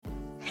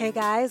Hey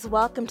guys,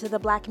 welcome to the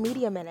Black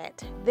Media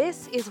Minute.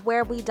 This is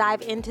where we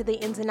dive into the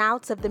ins and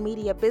outs of the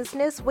media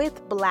business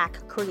with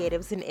Black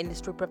creatives and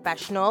industry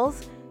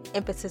professionals.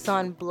 Emphasis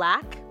on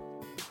Black.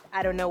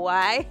 I don't know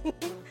why.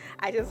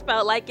 I just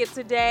felt like it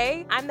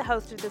today. I'm the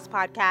host of this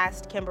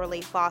podcast,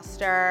 Kimberly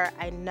Foster.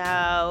 I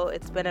know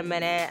it's been a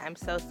minute. I'm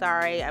so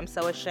sorry. I'm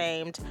so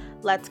ashamed.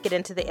 Let's get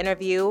into the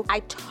interview. I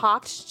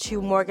talked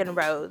to Morgan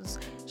Rhodes.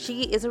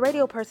 She is a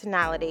radio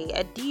personality,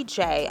 a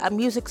DJ, a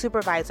music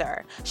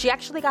supervisor. She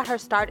actually got her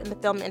start in the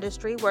film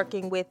industry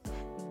working with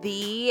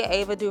the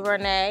Ava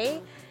DuVernay.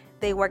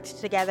 They worked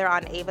together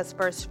on Ava's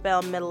first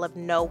film, Middle of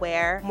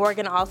Nowhere.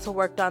 Morgan also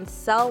worked on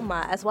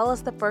Selma, as well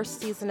as the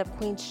first season of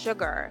Queen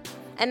Sugar.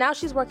 And now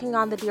she's working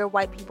on the Dear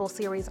White People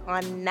series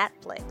on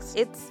Netflix.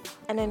 It's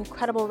an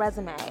incredible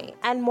resume.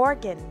 And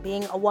Morgan,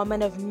 being a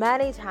woman of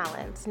many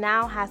talents,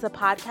 now has a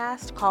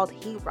podcast called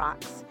He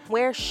Rocks,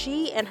 where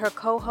she and her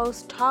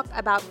co-host talk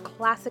about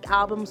classic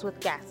albums with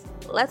guests.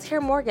 Let's hear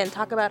Morgan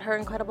talk about her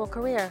incredible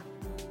career.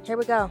 Here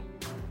we go.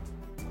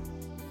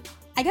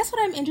 I guess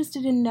what I'm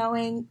interested in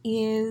knowing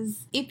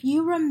is if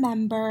you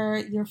remember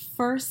your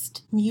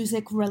first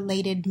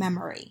music-related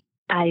memory.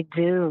 I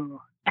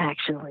do,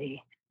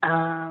 actually.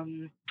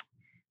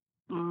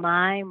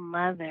 My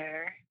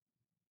mother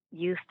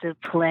used to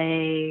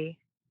play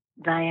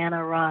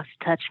Diana Ross,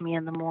 Touch Me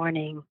in the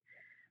Morning,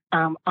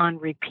 on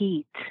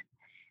repeat,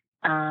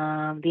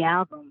 the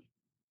album.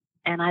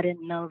 And I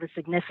didn't know the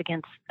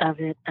significance of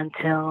it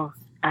until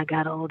I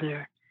got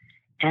older.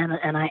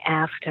 And I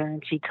asked her,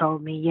 and she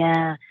told me,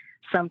 yeah,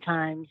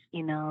 sometimes,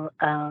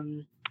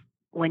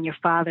 when your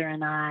father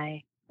and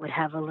I would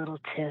have a little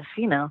tiff,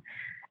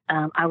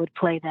 I would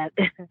play that.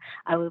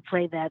 I would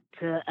play that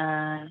to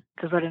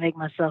sort of make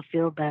myself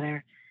feel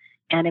better.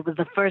 And it was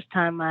the first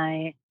time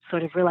I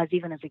sort of realized,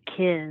 even as a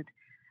kid,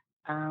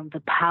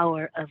 the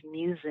power of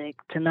music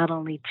to not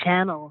only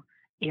channel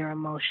your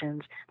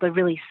emotions, but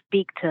really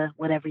speak to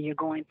whatever you're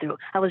going through.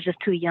 I was just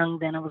too young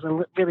then. I was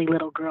a really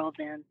little girl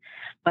then.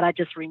 But I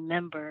just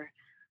remember,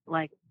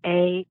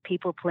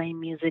 people playing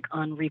music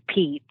on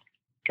repeat.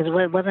 Because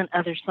it wasn't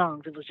other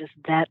songs. It was just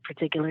that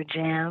particular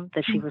jam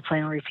that she would play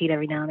on repeat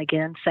every now and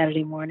again,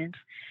 Saturday mornings.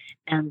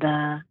 And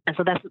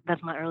so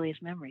that's my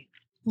earliest memory.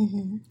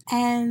 Mm-hmm.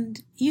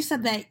 And you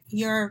said that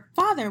your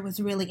father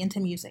was really into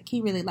music. He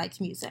really liked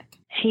music.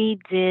 He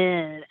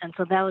did. And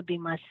so that would be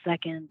my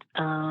second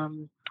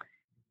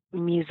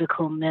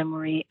musical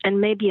memory,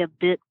 and maybe a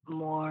bit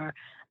more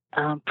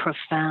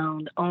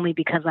profound, only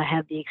because I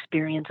had the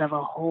experience of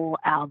a whole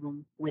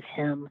album with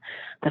him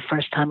the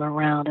first time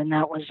around, and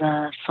that was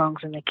Songs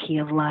in the Key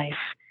of Life.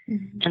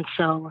 Mm-hmm. And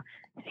so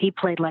he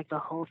played the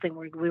whole thing.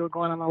 We were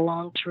going on a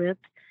long trip,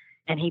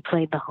 and he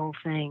played the whole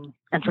thing.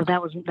 And so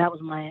that was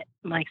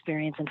my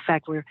experience. In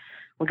fact, we're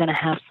going to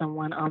have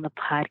someone on the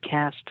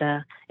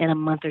podcast in a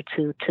month or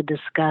two to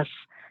discuss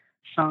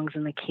Songs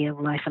in the Key of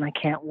Life, and I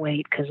can't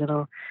wait because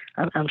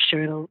I'm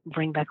sure it'll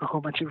bring back a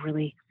whole bunch of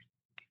really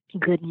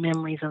good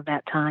memories of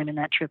that time and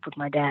that trip with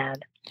my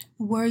dad.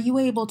 Were you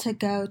able to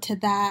go to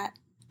that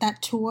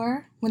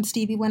tour when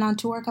Stevie went on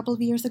tour a couple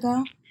of years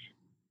ago?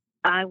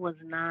 I was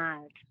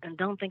not, and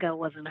don't think I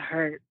wasn't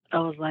hurt. I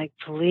was like,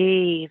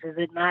 please, is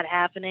it not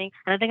happening?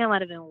 And I think I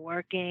might have been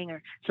working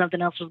or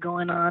something else was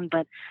going on,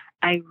 but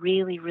I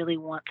really, really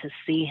want to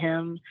see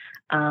him.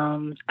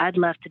 I'd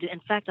love to do. In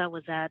fact, I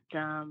was at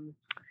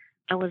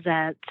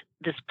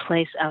this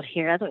place out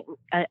here.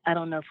 I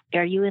don't know.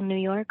 Are you in New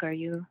York? Where are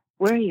you?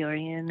 Are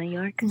you in New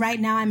York? Right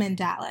now I'm in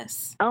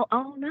Dallas.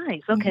 Oh,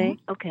 nice. Okay,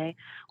 mm-hmm. Okay.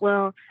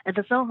 Well, at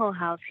the Soho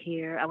House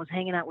here, I was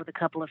hanging out with a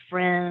couple of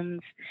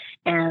friends,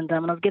 and I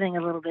was getting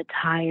a little bit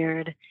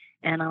tired,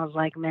 and I was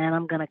like, man,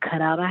 I'm going to cut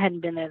out. I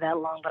hadn't been there that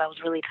long, but I was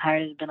really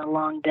tired. It had been a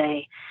long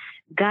day.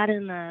 Got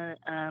in the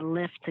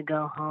lift to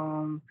go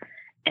home,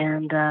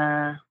 and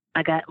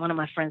I got one of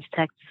my friends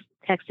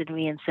texted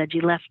me and said,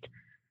 you left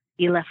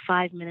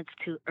 5 minutes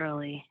too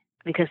early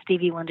because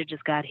Stevie Wonder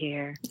just got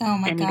here. Oh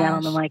my and gosh. He got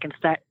on the mic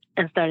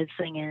and started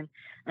singing.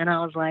 And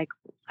I was like,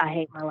 I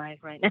hate my life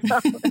right now.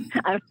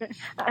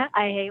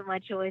 I hate my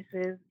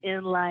choices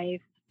in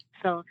life.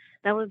 So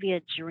that would be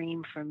a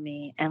dream for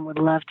me, and would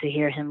love to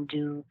hear him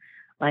do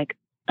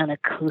an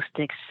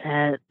acoustic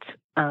set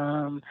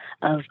of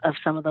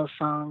some of those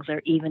songs,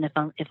 or even if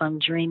I'm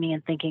dreaming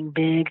and thinking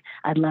big,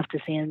 I'd love to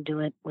see him do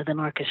it with an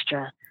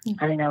orchestra.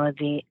 Mm-hmm. I think that would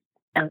be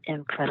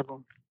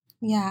incredible.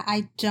 Yeah,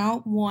 I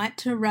don't want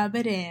to rub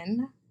it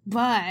in,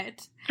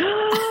 but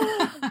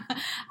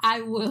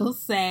I will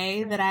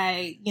say that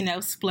I,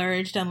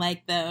 splurged on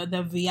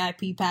the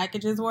VIP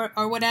packages or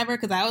whatever,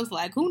 because I was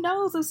like, who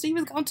knows if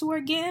Stevie's going to tour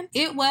again?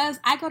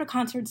 I go to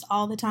concerts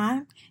all the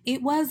time.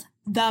 It was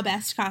the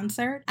best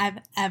concert I've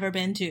ever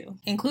been to,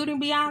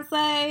 including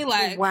Beyonce.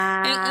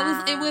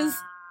 Wow.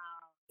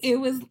 It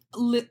was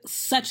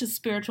such a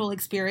spiritual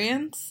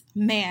experience.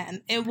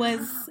 Man, it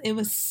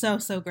was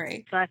so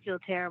great. So I feel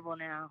terrible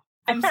now.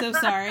 I'm so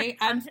sorry.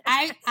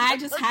 I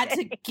just had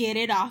to get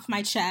it off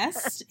my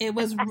chest. It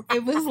was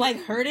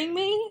like hurting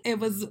me. It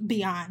was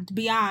beyond.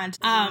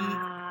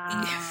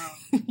 Wow.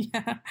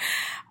 Yeah.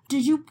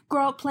 Did you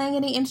grow up playing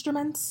any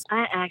instruments?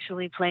 I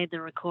actually played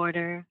the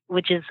recorder,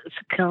 which is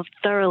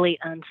thoroughly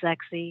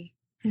unsexy.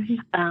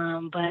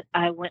 Mm-hmm. But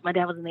my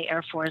dad was in the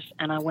Air Force,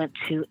 and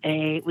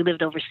we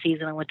lived overseas,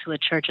 and I went to a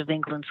Church of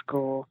England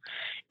school,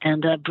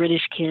 and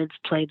British kids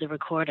played the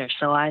recorder,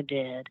 so I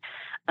did.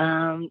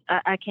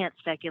 I can't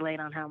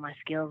speculate on how my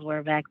skills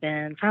were back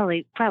then.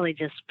 Probably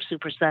just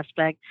super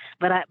suspect,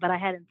 but I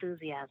had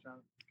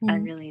enthusiasm. Mm-hmm. I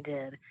really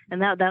did.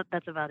 And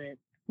that's about it.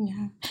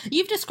 Yeah.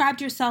 You've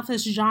described yourself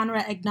as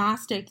genre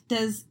agnostic.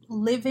 Does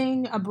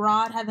living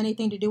abroad have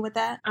anything to do with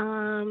that?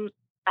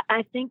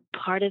 I think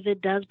part of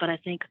it does, but I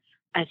think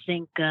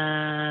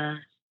the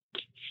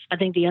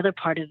other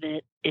part of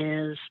it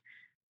is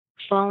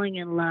falling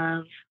in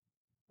love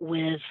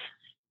with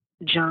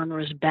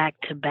genres back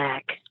to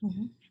back.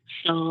 Mm-hmm.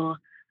 So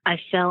I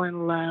fell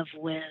in love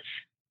with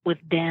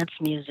dance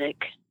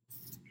music,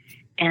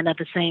 and at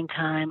the same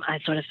time, I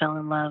sort of fell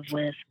in love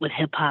with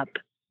hip hop.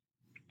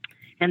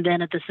 And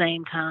then at the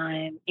same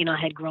time, I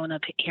had grown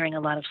up hearing a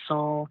lot of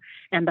soul,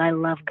 and I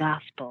love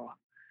gospel.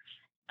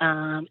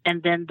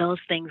 And then those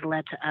things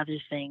led to other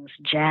things,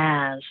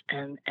 jazz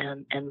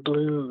and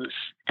blues.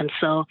 And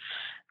so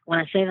when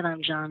I say that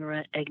I'm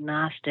genre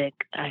agnostic,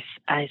 I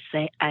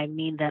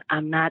mean that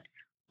I'm not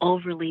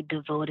overly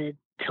devoted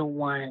to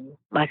one.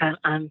 Like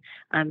I'm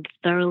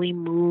thoroughly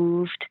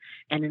moved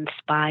and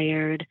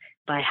inspired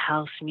by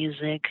house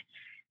music,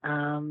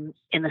 in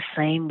the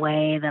same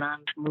way that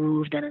I'm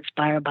moved and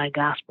inspired by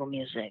gospel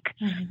music.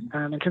 Mm-hmm.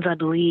 And since I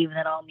believe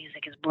that all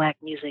music is Black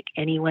music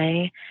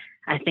anyway,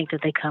 I think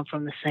that they come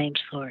from the same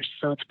source.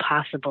 So it's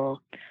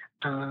possible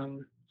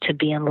to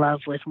be in love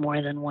with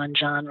more than one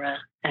genre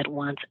at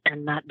once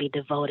and not be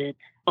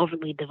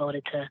overly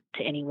devoted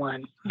to any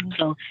one. Mm-hmm.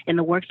 So in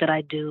the work that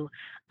I do,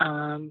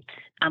 I'm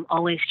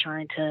always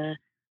trying to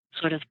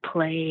sort of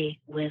play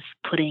with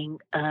putting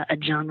a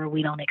genre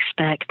we don't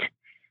expect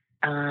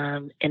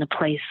in a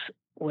place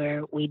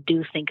where we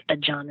do think a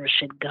genre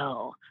should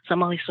go. So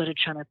I'm always sort of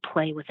trying to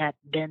play with that,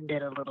 bend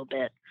it a little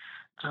bit.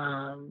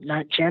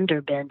 Not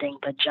gender bending,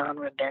 but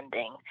genre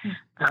bending.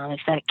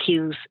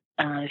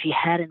 If you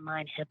had in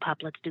mind hip hop,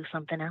 let's do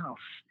something else.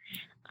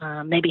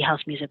 Maybe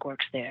house music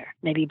works there.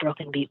 Maybe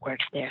broken beat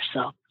works there.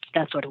 So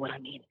that's sort of what I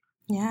mean.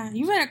 Yeah,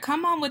 you better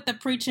come on with the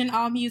preaching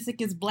all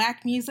music is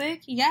Black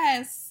music.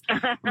 Yes.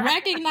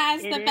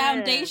 Recognize the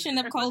foundation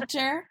of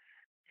culture.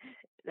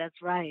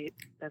 That's right.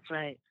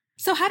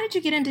 So how did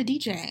you get into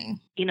DJing?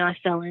 I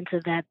fell into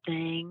that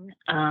thing.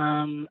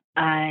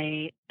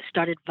 I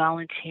started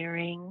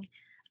volunteering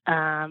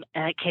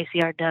at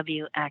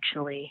KCRW,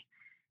 actually.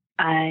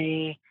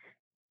 I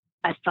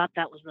thought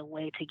that was the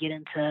way to get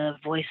into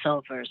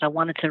voiceovers. I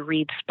wanted to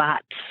read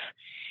spots.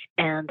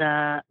 And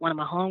one of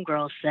my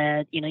homegirls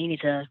said,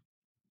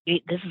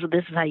 this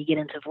is how you get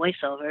into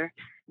voiceover.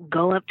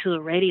 Go up to a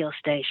radio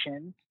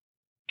station,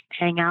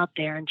 hang out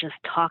there, and just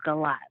talk a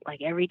lot.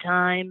 Like every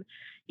time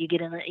you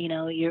get in,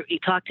 you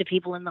talk to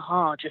people in the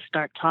hall, just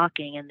start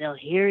talking, and they'll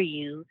hear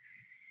you.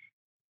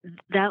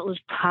 That was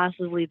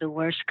possibly the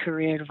worst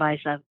career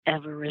advice I've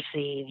ever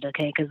received.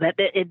 Okay, because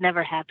it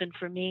never happened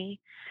for me,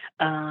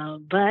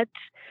 but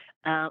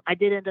I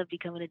did end up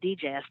becoming a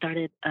DJ. I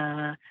started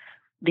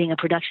being a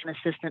production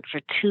assistant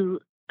for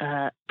two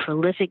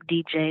prolific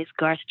DJs,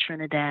 Garth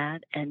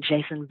Trinidad and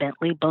Jason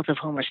Bentley, both of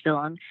whom are still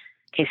on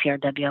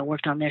KCRW. I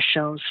worked on their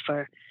shows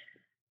for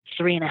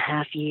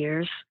 3.5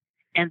 years.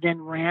 And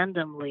then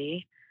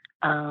randomly,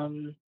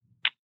 Garth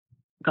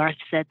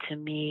said to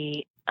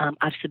me,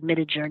 I've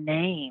submitted your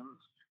name,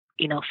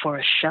 for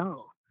a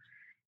show.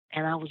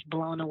 And I was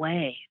blown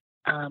away.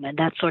 And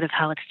that's sort of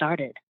how it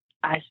started.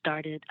 I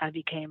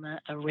became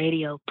a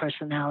radio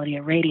personality,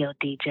 a radio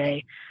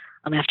DJ,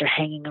 after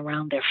hanging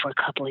around there for a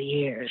couple of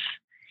years.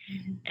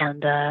 Mm-hmm.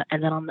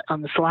 And then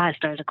on the sly, I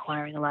started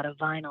acquiring a lot of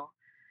vinyl.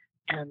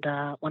 And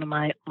one of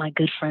my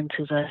good friends,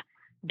 who's a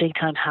big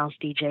time house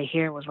DJ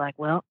here, was like,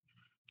 well,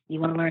 you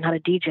want to learn how to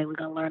DJ? We're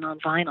going to learn on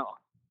vinyl.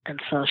 And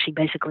so she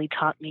basically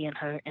taught me in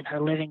her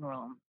living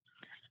room.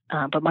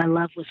 But my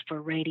love was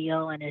for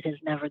radio, and it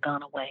has never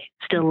gone away.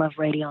 Still love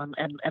radio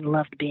and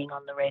loved being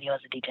on the radio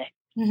as a DJ.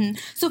 Mm-hmm.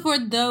 So for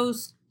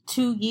those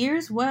 2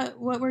 years, what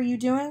were you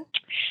doing?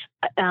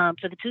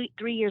 For the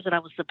 3 years that I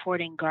was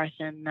supporting Garth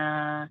and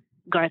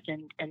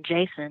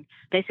Jason,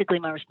 basically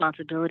my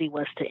responsibility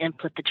was to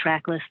input the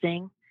track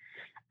listing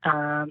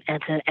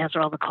and to answer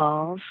all the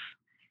calls.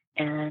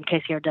 And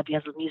KCRW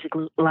has a music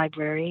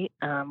library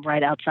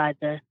right outside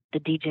the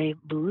DJ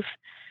booth,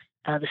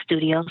 the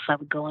studio. So I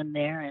would go in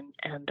there, and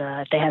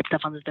if they had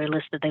stuff on their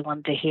list that they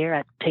wanted to hear,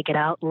 I'd pick it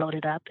out, load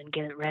it up, and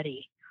get it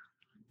ready.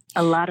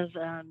 A lot of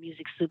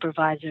music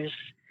supervisors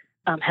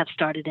have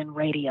started in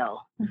radio.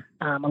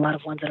 A lot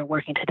of ones that are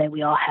working today,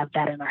 we all have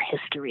that in our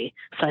history.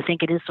 So I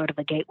think it is sort of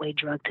a gateway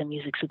drug to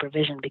music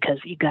supervision, because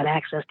you've got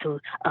access to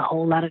a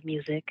whole lot of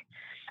music,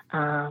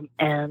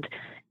 and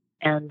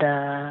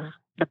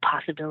the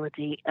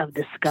possibility of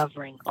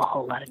discovering a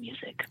whole lot of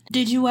music.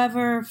 Did you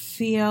ever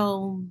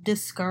feel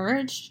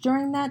discouraged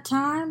during that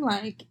time?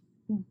 Like,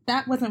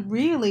 that wasn't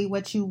really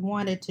what you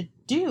wanted to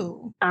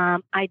do.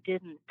 I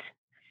didn't.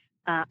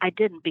 I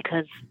didn't,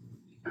 because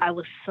I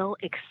was so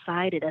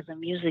excited as a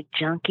music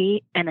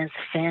junkie and as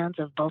fans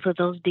of both of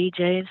those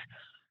DJs.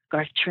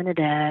 Garth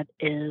Trinidad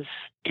is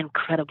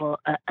incredible,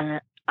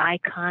 an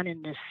icon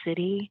in this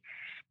city,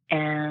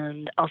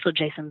 and also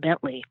Jason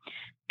Bentley.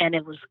 And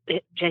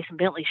Jason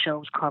Bentley's show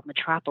was called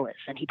Metropolis,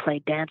 and he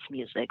played dance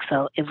music.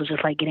 So it was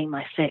just like getting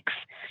my fix.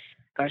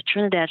 Garth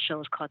Trinidad's show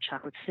was called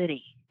Chocolate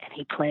City, and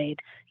he played,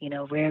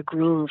 rare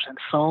grooves and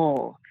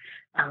soul.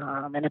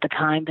 And at the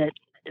time that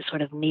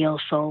sort of neo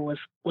soul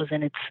was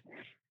in its,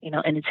 in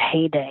its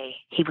heyday,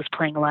 he was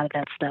playing a lot of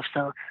that stuff.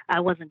 So I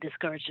wasn't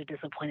discouraged or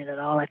disappointed at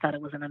all. I thought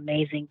it was an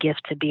amazing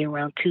gift to be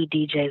around two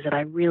DJs that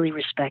I really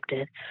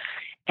respected,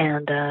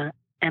 and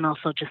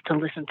also just to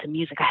listen to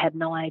music. I had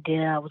no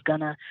idea I was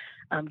gonna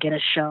get a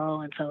show,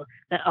 and so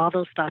that all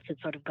those thoughts had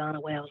sort of gone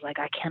away. I was like,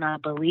 I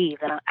cannot believe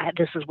that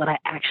this is what I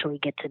actually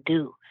get to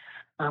do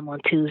on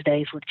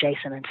Tuesdays with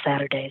Jason and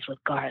Saturdays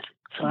with Garth.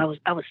 So I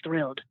was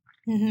thrilled.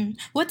 Mm-hmm.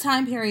 What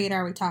time period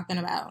are we talking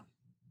about?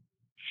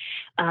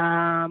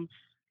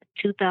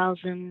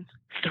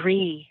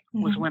 2003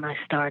 was when I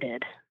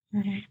started.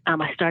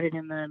 Mm-hmm. I started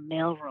in the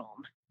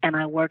mailroom, and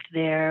I worked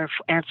there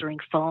answering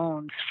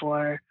phones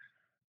for,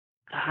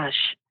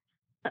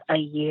 a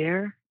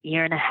year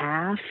and a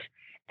half.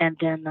 And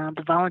then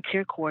the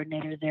volunteer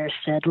coordinator there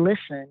said,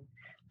 listen,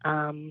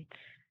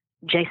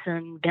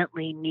 Jason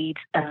Bentley needs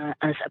a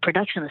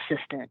production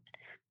assistant.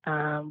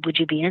 Would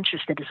you be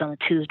interested? It's on a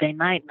Tuesday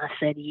night. And I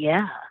said,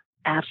 yeah,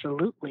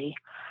 absolutely.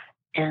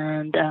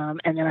 And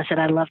then I said,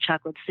 I love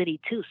Chocolate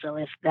City too. So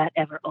if that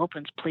ever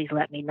opens, please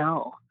let me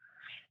know.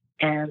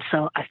 And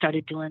so I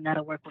started doing that.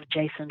 I worked with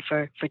Jason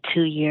for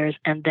 2 years.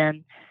 And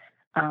then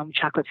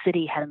Chocolate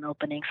City had an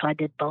opening, so I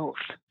did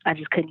both. I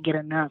just couldn't get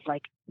enough,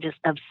 just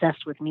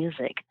obsessed with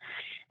music.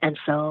 And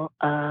so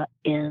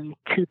in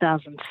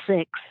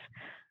 2006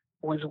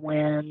 was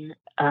when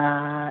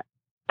I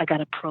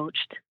got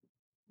approached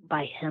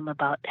by him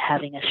about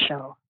having a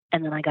show.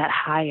 And then I got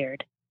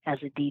hired as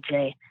a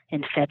DJ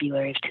in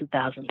February of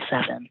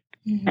 2007.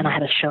 Mm-hmm. And I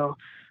had a show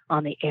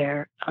on the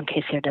air on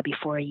KCRW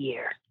for a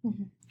year.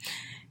 Mm-hmm.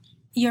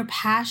 Your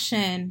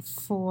passion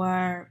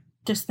for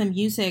just the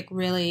music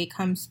really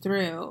comes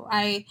through.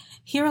 I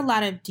hear a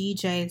lot of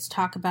DJs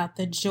talk about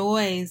the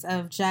joys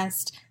of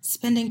just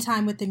spending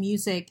time with the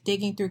music,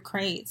 digging through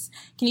crates.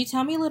 Can you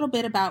tell me a little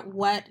bit about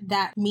what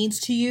that means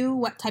to you?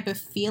 What type of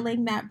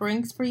feeling that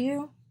brings for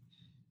you?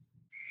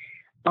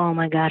 Oh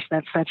my gosh,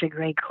 that's such a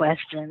great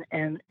question.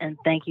 And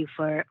thank you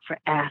for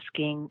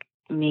asking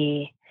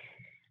me.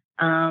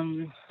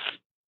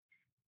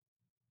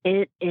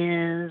 It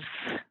is,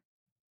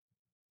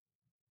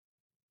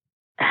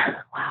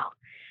 wow.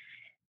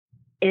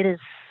 It is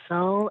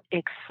so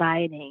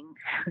exciting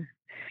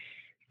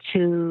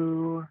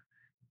to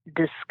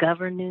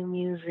discover new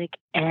music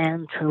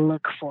and to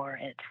look for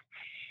it.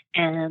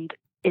 And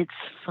it's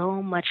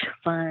so much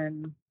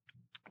fun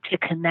to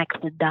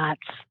connect the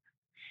dots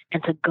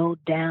and to go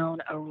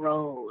down a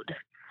road.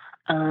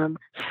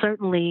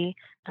 Certainly,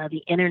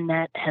 the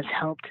internet has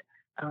helped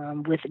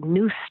with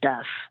new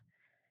stuff,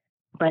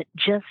 but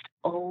just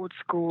old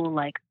school,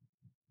 like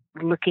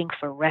looking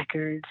for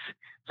records.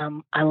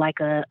 I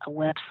like a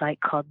website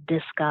called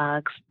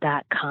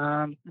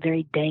Discogs.com.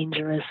 Very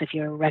dangerous if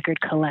you're a record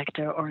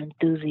collector or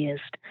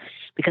enthusiast,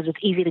 because it's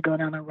easy to go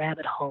down a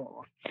rabbit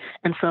hole.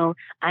 And so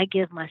I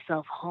give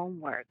myself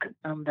homework.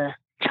 I'm the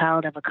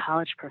child of a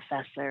college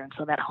professor, and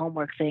so that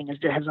homework thing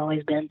has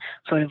always been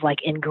sort of like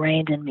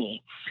ingrained in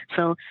me.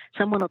 So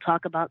someone will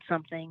talk about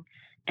something,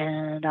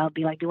 and I'll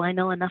be like, do I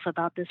know enough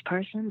about this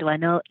person? Do I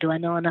know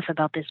enough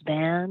about this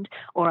band?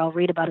 Or I'll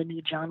read about a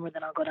new genre,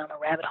 then I'll go down a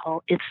rabbit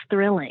hole. It's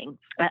thrilling.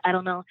 I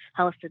don't know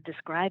how else to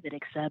describe it,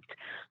 except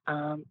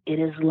it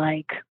is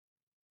like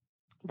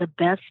the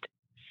best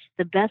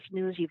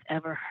news you've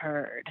ever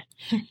heard.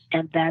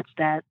 And that's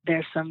that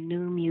there's some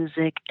new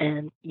music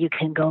and you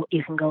can go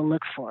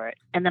look for it.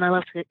 And then I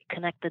love to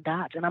connect the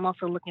dots. And I'm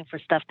also looking for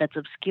stuff that's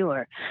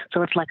obscure.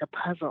 So it's like a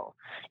puzzle.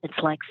 It's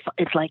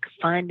like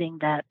finding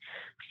that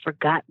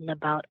forgotten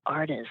about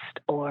artist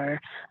or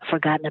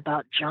forgotten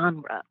about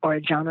genre, or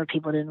a genre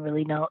people didn't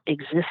really know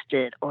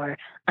existed. Or,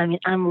 I mean,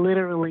 I'm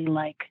literally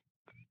like,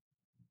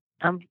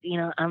 I'm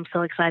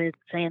so excited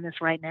saying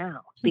this right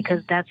now,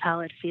 because that's how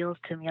it feels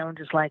to me. I'm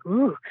just like,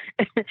 ooh.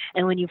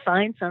 And when you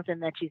find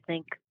something that you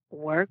think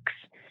works,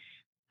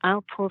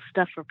 I'll pull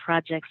stuff for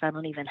projects I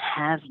don't even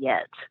have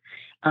yet,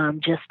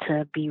 just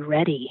to be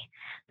ready.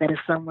 That if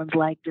someone's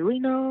like, do we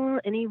know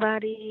any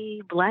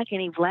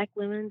black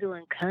women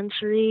doing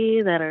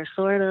country that are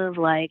sort of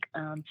like,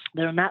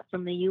 they're not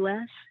from the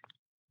U.S.?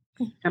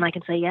 And I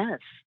can say, yes,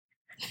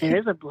 there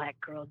is a black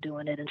girl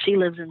doing it, and she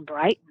lives in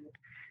Brighton.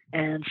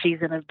 And she's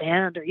in a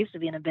band, or used to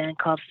be in a band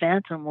called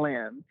Phantom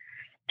Limb.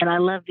 And I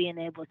love being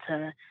able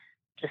to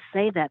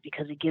say that,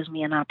 because it gives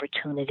me an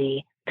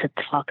opportunity to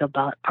talk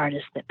about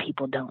artists that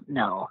people don't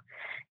know.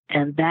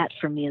 And that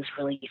for me is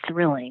really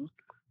thrilling,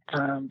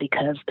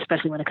 because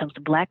especially when it comes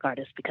to Black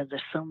artists, because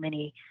there's so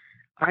many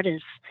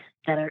artists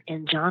that are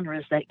in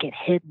genres that get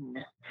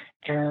hidden.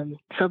 And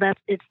so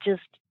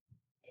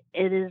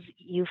it is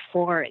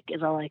euphoric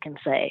is all I can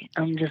say.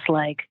 I'm just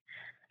like,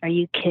 are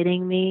you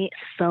kidding me?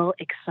 So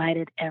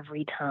excited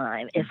every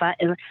time. If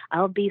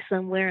I'll be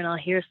somewhere and I'll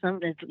hear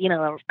something,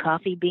 a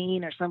coffee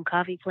bean or some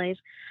coffee place,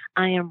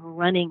 I am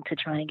running to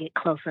try and get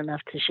close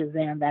enough to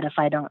Shazam that if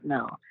I don't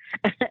know.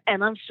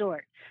 And I'm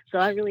short, so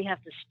I really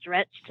have to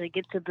stretch to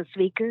get to the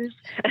speakers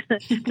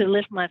to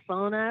lift my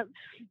phone up.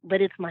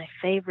 But it's my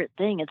favorite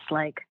thing. It's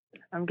like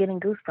I'm getting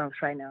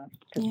goosebumps right now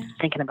just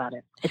thinking about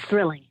it. It's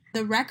thrilling.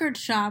 The record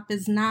shop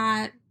is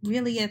not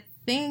really a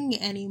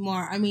thing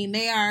anymore. I mean,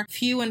 they are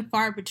few and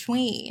far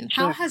between.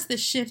 Sure. How has the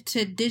shift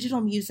to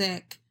digital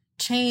music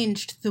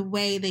changed the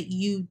way that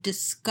you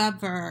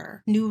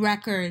discover new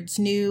records,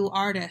 new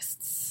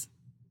artists?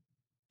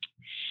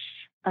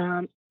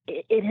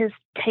 It has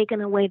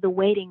taken away the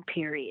waiting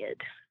period.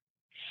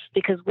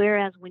 Because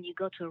whereas when you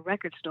go to a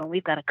record store, and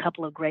we've got a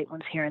couple of great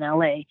ones here in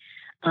LA,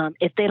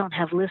 if they don't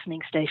have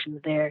listening stations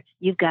there,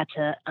 you've got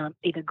to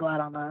either go out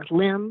on a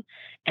limb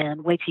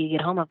and wait till you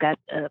get home. I've got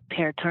a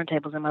pair of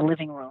turntables in my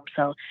living room.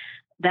 So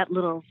that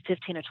little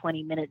 15 or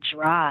 20 minute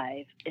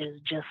drive is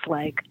just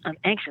like, I'm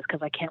anxious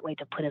because I can't wait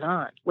to put it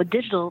on. The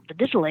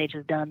digital age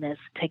has done this,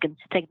 taken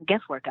the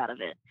guesswork out of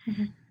it.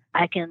 Mm-hmm.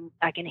 I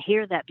can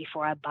hear that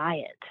before I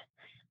buy it.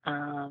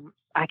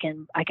 I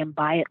can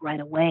buy it right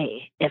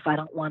away. If I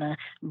don't want to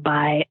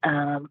buy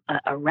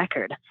a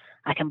record,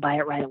 I can buy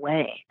it right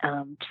away.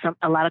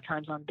 A lot of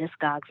times on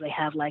Discogs, they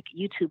have like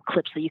YouTube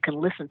clips so you can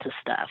listen to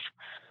stuff.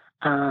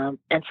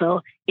 And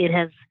so it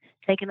has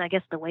taken, I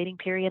guess, the waiting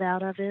period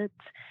out of it,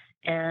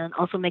 and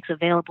also makes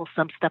available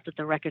some stuff that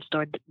the record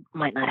store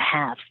might not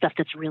have, stuff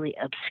that's really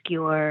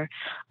obscure,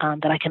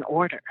 that I can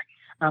order.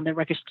 The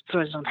record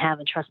stores don't have,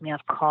 and trust me,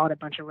 I've called a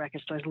bunch of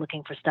record stores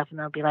looking for stuff, and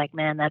they'll be like,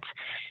 "Man, that's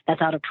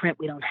out of print.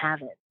 We don't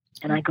have it."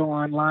 And I go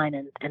online,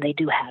 and they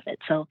do have it.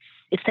 So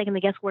it's taken the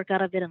guesswork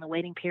out of it and the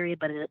waiting period,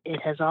 but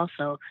it has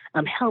also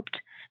helped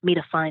me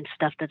to find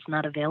stuff that's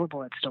not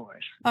available at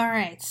stores. All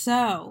right.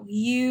 So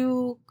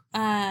you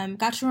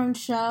got your own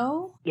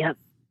show. Yep.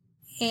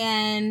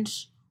 And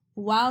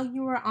while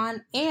you were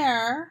on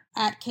air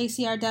at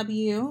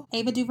KCRW,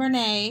 Ava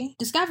DuVernay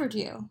discovered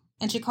you.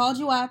 And she called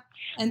you up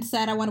and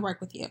said, "I want to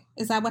work with you."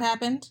 Is that what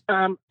happened?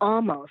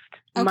 Almost.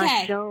 Okay.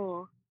 My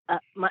show,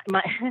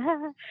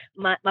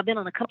 I've been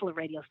on a couple of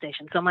radio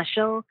stations. So my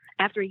show,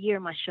 after a year,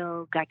 my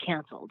show got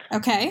canceled.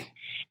 Okay.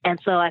 And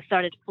so I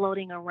started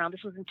floating around.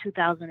 This was in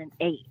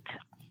 2008.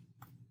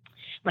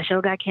 My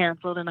show got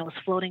canceled, and I was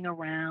floating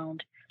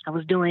around. I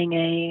was doing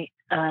a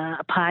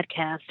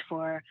podcast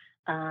for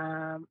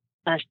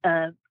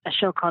a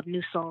show called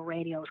New Soul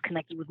Radio. I was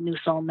connected with New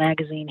Soul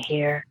Magazine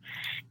here,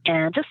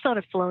 and just sort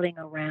of floating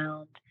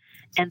around.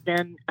 And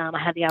then I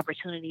had the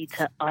opportunity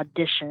to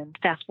audition.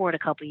 Fast forward a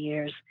couple of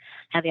years,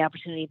 had the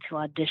opportunity to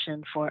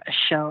audition for a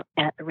show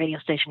at a radio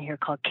station here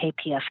called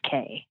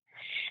KPFK.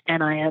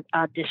 And I had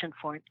auditioned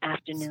for an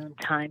afternoon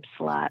time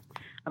slot.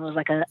 It was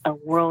like a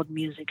world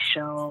music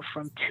show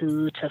from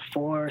 2 to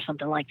 4 or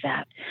something like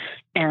that.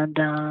 And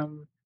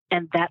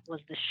that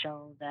was the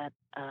show that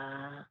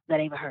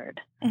Ava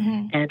heard.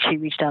 Mm-hmm. And she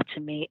reached out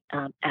to me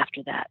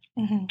after that.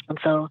 Mm-hmm. And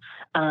so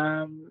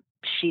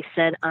she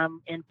said,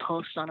 "I'm in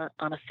post on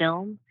a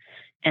film,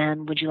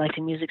 and would you like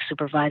to music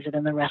supervise it?"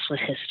 And the rest was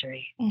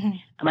history.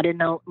 Mm-hmm. I didn't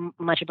know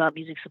much about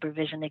music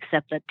supervision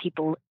except that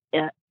people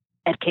at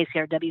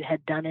KCRW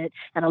had done it,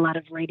 and a lot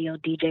of radio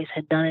DJs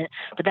had done it.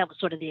 But that was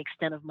sort of the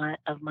extent of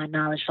my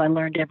knowledge. So I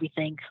learned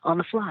everything on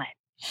the fly.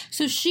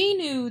 So she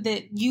knew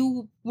that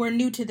you were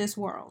new to this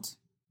world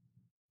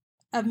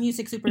of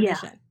music supervision.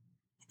 Yeah.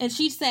 And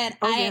she said,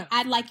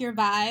 I like your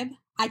vibe.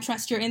 I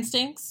trust your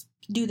instincts.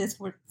 Do this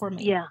for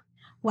me. Yeah.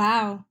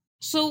 Wow.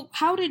 So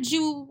how did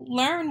you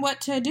learn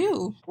what to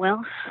do?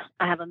 Well,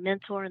 I have a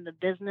mentor in the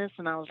business,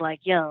 and I was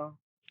like, "Yo,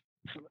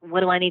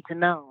 what do I need to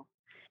know?"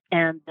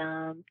 And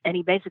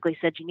he basically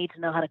said, "You need to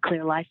know how to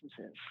clear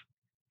licenses.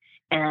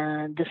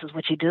 And this is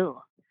what you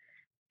do."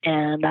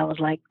 And I was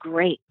like,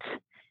 "Great."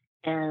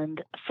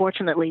 And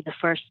fortunately, the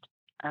first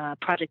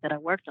project that I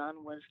worked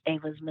on was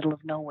Ava's Middle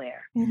of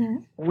Nowhere.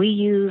 Mm-hmm. We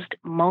used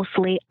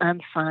mostly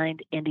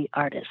unsigned indie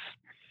artists.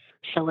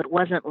 So it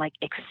wasn't like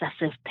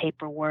excessive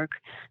paperwork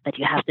that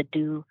you have to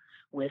do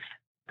with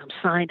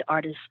signed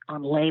artists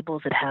on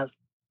labels that have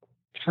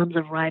tons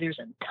of writers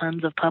and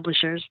tons of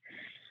publishers.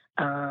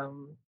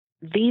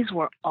 These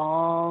were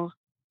all,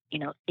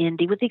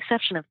 indie, with the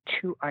exception of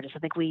 2 artists. I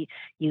think we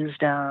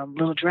used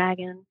Little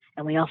Dragon,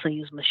 and we also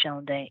used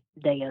Michelle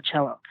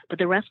Deocello. But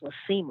the rest was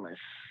seamless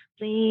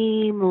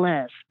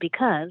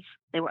because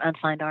they were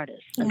unsigned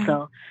artists. Yeah. And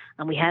so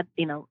we had,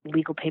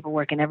 legal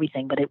paperwork and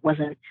everything, but it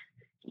wasn't,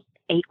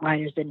 8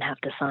 writers didn't have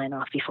to sign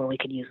off before we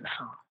could use the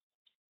song.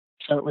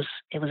 So it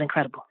was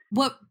incredible.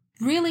 What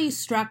really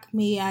struck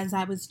me as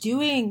I was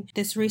doing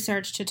this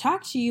research to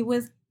talk to you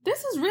was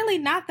this is really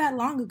not that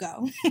long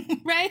ago,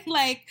 right?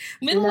 Like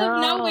Middle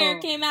of Nowhere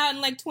came out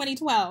in like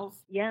 2012.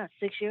 Yeah,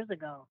 6 years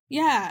ago.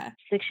 Yeah.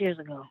 6 years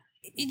ago.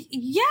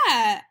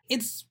 Yeah.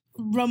 It's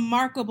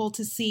remarkable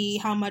to see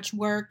how much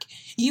work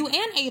you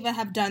and Ava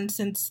have done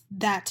since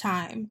that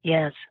time.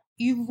 Yes.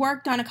 You've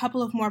worked on a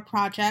couple of more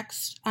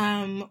projects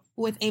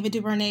with Ava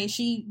DuVernay.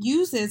 She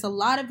uses a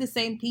lot of the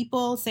same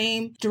people,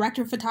 same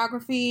director of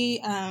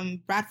photography.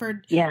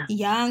 Bradford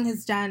Young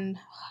has done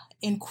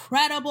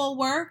incredible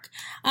work.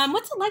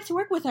 What's it like to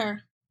work with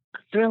her?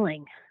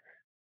 Thrilling.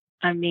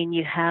 I mean,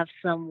 you have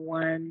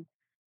someone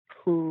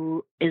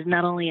who is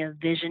not only a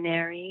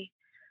visionary,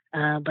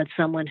 but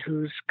someone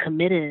who's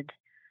committed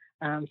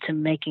to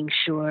making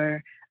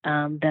sure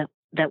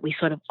that we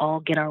sort of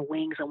all get our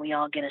wings and we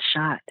all get a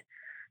shot.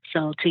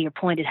 So to your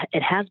point,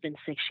 it has been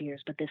 6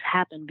 years, but this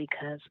happened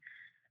because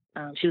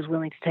she was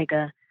willing to take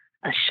a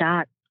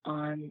shot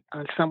on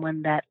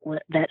someone that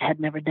had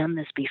never done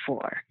this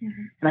before.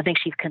 Mm-hmm. And I think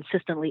she's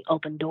consistently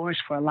opened doors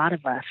for a lot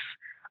of us.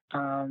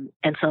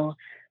 And so,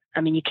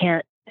 I mean, you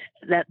can't,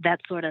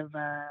 that sort of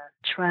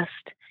trust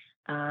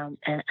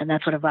and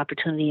that sort of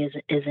opportunity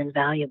is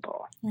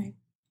invaluable. Right.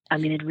 I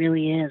mean, it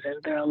really is.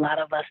 There are a lot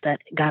of us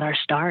that got our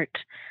start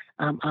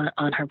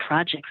on her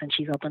projects, and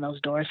she's opened those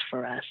doors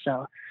for us.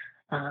 So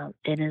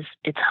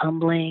it's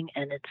humbling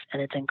and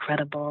it's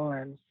incredible,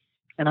 and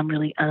I'm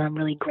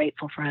really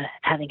grateful for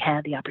having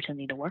had the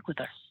opportunity to work with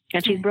her.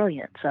 And she's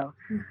brilliant. So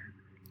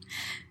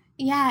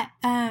yeah,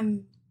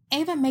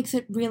 Ava makes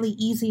it really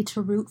easy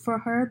to root for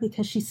her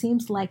because she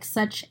seems like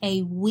such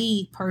a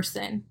we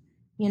person.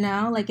 You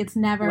know, like it's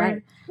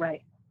never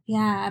right.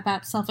 Yeah,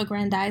 about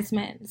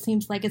self-aggrandizement. It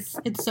seems like it's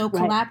so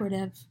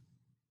collaborative.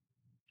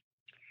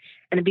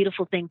 And a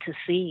beautiful thing to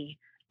see.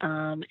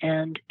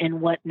 And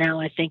in what now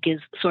I think is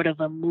sort of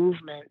a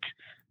movement.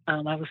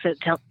 I was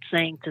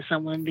saying to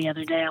someone the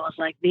other day, I was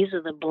like, these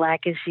are the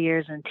blackest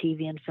years in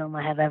TV and film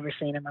I have ever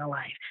seen in my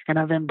life. And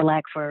I've been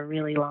black for a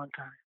really long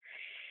time.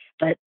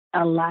 But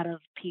a lot of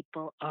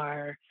people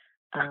are,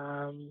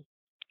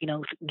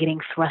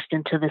 getting thrust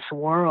into this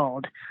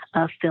world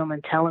of film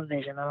and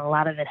television. And a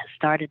lot of it has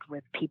started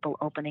with people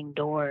opening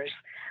doors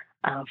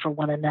for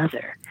one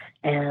another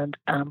and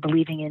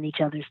believing in each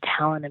other's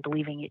talent and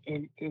believing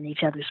in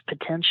each other's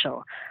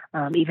potential,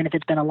 even if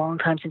it's been a long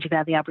time since you've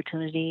had the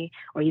opportunity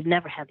or you've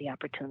never had the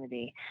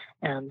opportunity.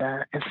 And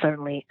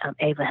certainly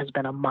Ava has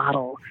been a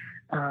model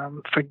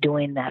for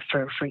doing that,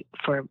 for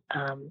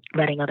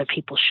letting other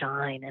people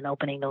shine and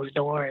opening those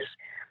doors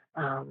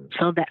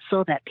so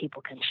that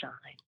people can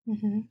shine.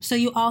 Mm-hmm. So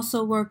you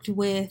also worked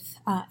with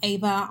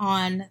Ava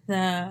on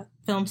the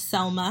film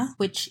Selma,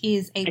 which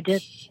is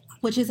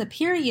a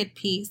period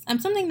piece.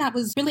 Something that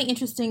was really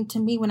interesting to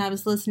me when I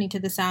was listening to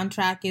the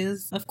soundtrack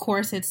is, of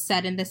course, it's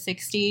set in the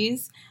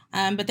 60s,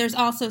 but there's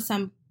also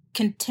some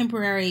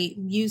contemporary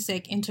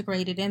music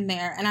integrated in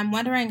there. And I'm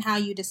wondering how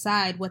you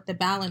decide what the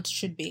balance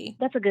should be.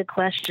 That's a good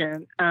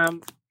question.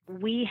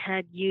 We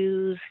had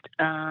used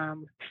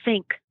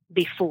Think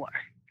before.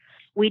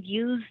 We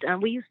used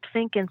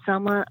Think in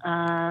Selma.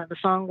 The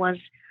song was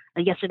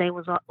Yesterday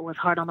Was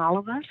Hard on All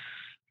of Us.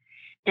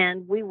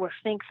 And we were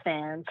Think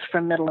fans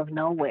from Middle of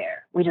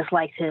Nowhere. We just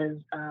liked his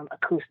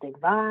acoustic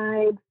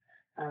vibe.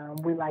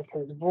 We liked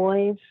his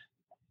voice.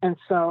 And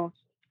so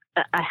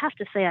I have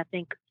to say, I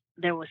think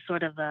there was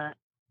sort of a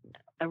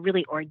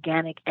really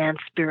organic and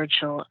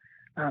spiritual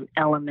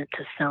element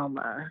to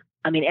Selma.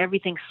 I mean,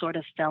 everything sort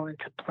of fell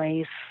into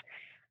place.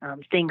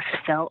 Things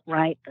felt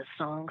right. The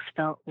songs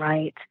felt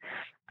right.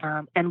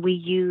 And we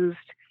used,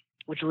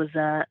 which was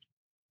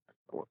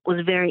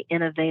very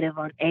innovative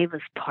on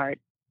Ava's part,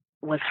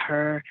 was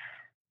her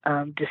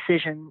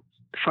decision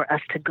for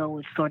us to go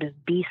with sort of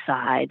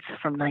B-sides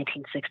from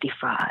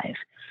 1965,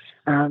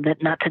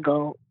 that not to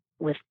go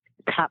with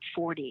top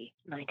 40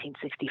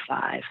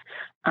 1965.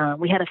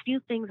 We had a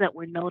few things that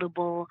were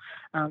notable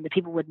that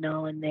people would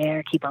know in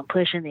there. Keep on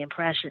Pushing, The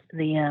Impression,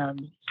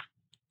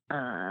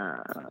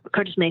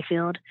 Curtis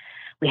Mayfield.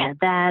 We had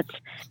that,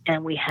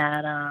 and we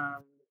had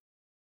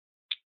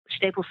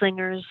Staple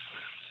Singers,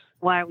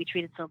 Why Are We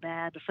Treated So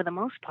Bad? But for the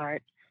most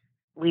part,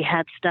 we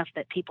had stuff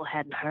that people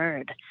hadn't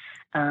heard,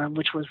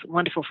 which was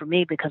wonderful for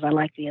me because I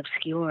like the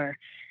obscure,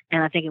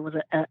 and I think it was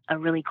a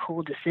really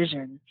cool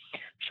decision.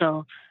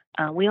 So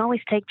we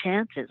always take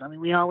chances. I mean,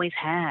 we always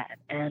had,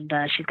 and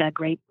she's got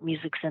great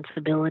music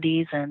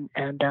sensibilities and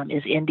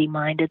is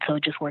indie-minded, so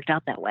it just worked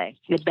out that way.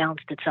 It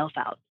balanced itself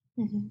out.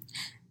 Mm-hmm.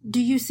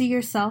 Do you see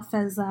yourself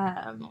as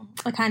a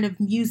kind of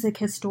music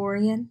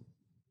historian?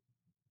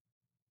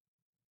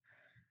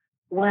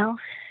 Well,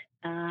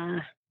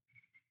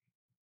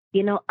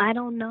 I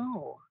don't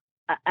know.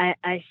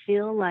 I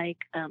feel like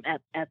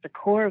at the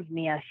core of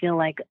me, I feel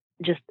like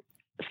just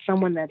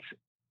someone that's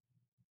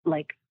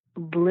like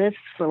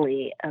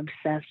blissfully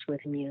obsessed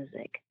with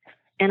music,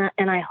 and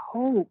I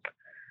hope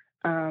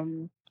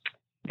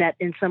that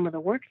in some of the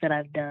work that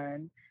I've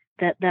done,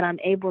 that I'm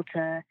able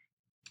to,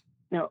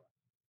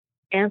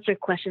 answer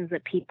questions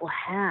that people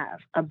have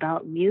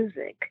about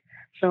music,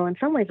 So in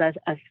some ways, I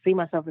see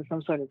myself as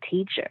some sort of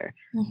teacher,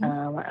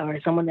 or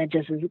someone that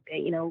just is,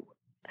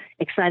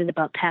 excited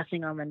about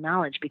passing on the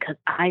knowledge, because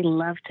I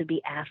love to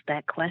be asked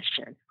that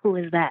question. Who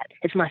is that?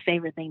 It's my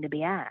favorite thing to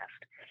be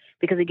asked,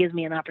 because it gives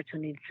me an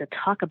opportunity to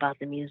talk about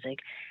the music.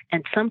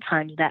 And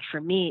sometimes that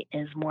for me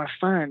is more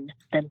fun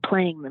than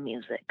playing the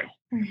music,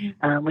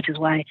 which is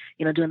why,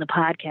 doing the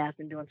podcast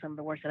and doing some of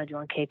the work that I do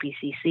on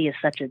KPCC is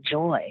such a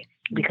joy,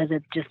 because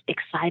it's just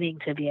exciting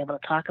to be able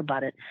to talk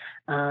about it.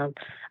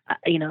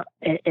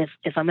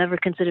 If I'm ever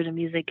considered a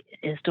music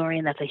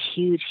historian, that's a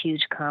huge,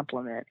 huge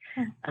compliment.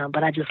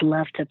 But I just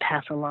love to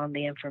pass along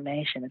the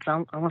information. It's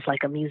almost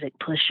like a music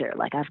pusher.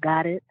 Like, I've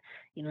got it.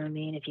 You know what I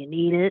mean? If you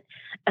need it,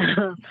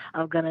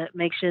 I'm gonna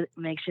make sure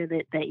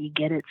that you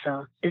get it.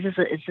 So it's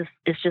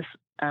just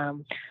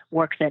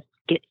work that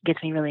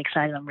gets me really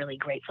excited. I'm really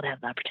grateful to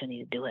have the opportunity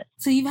to do it.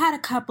 So you've had a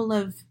couple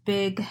of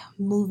big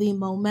movie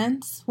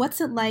moments.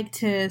 What's it like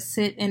to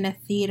sit in a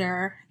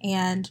theater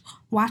and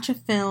watch a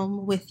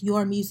film with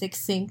your music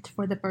synced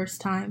for the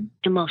first time?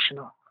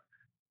 Emotional,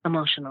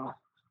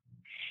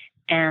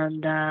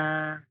 and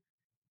I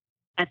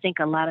think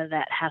a lot of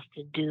that has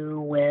to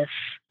do with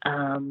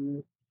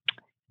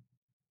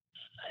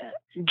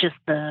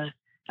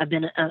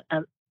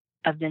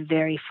I've been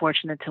very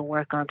fortunate to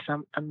work on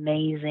some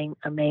amazing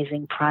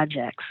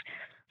projects.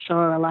 So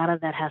a lot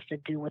of that has to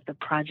do with the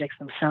projects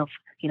themselves,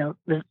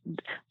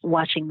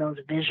 watching those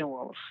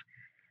visuals.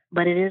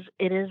 But it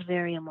is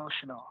very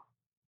emotional.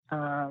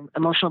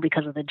 Emotional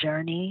because of the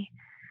journey.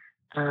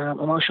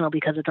 Emotional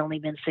because it's only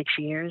been 6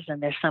 years,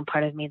 and there's some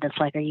part of me that's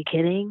like, are you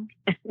kidding?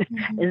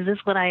 Is this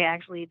what I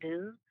actually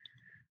do?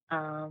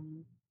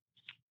 I'm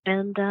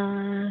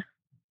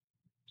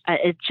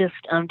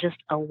just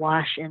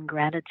awash in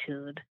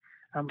gratitude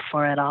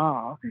for it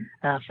all,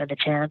 for the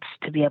chance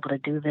to be able to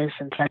do this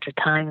in such a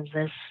time as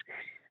this.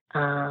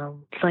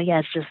 So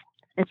yeah,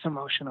 it's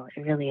emotional.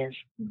 It really is.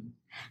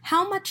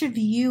 How much of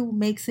you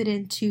makes it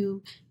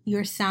into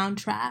your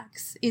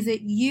soundtracks? Is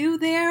it you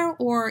there,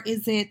 or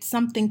is it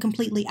something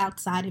completely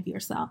outside of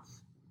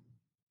yourself?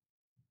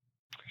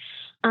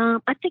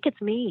 I think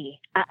it's me.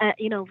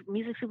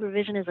 Music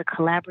supervision is a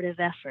collaborative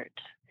effort.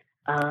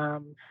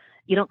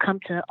 You don't come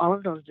to all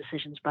of those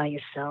decisions by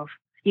yourself.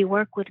 You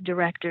work with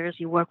directors,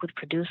 you work with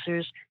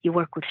producers, you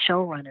work with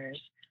showrunners.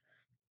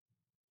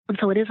 And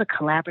so it is a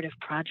collaborative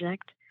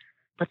project,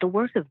 but the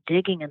work of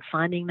digging and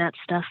finding that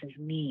stuff is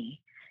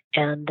me.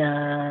 And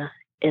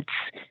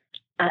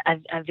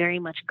I very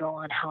much go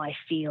on how I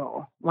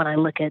feel when I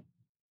look at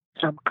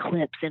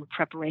clips in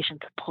preparation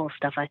to pull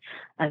stuff.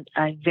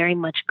 I very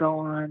much go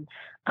on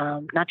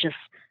not just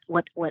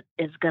what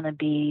is going to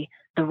be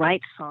the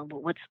right song,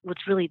 but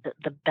what's really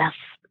the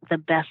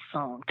best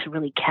song to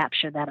really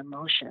capture that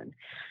emotion.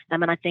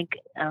 I think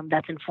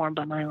that's informed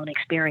by my own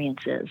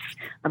experiences.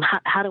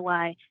 How do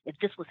I, if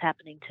this was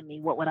happening to me,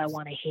 what would I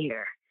want to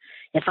hear?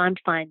 If I'm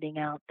finding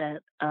out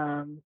that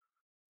I'm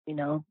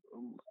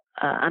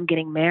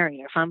getting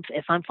married, or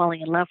if I'm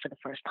falling in love for the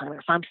first time, or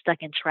if I'm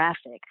stuck in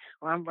traffic,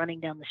 or I'm running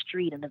down the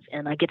street and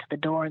I get to the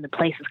door and the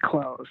place is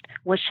closed,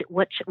 what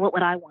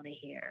would I want to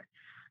hear?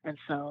 And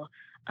so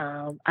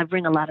I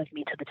bring a lot of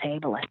me to the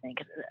table. I think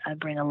I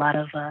bring a lot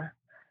of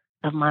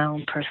my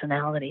own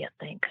personality, I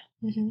think.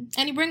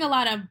 And you bring a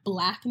lot of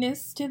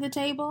Blackness to the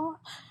table.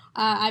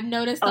 I've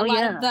noticed a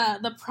lot of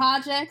the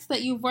projects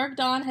that you've worked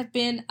on have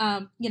been,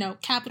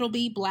 capital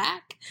B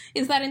Black.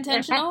 Is that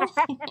intentional?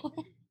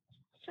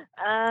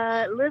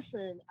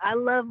 Listen, I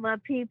love my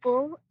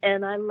people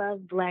and I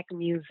love Black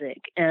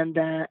music, and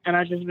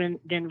I've just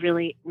been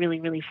really, really,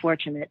 really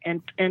fortunate.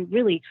 And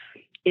really,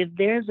 if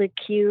there's a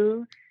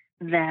cue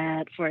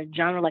that for a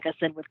genre, like I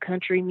said, with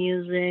country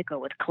music or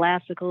with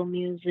classical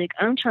music,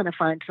 I'm trying to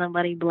find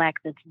somebody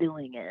Black that's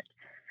doing it.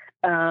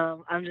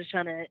 I'm just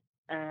trying to,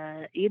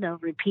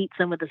 repeat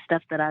some of the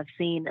stuff that I've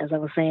seen, as I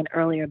was saying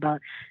earlier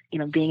about,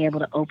 being able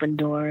to open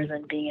doors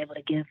and being able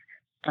to give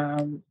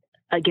an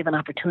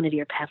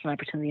opportunity or pass an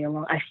opportunity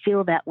along. I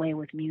feel that way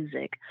with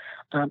music,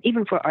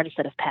 even for artists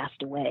that have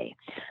passed away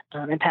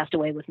and passed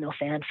away with no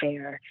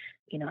fanfare.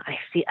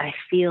 I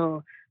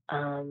feel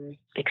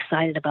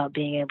excited about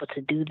being able to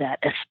do that,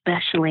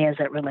 especially as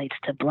it relates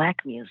to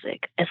Black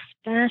music,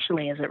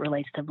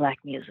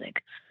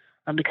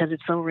 because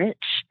it's so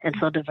rich and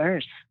so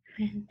diverse,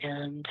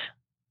 and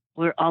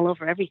we're all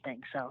over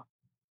everything. So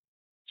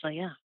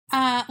yeah.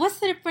 What's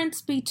the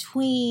difference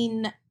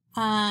between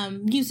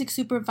music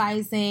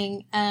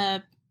supervising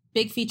a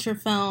big feature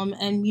film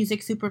and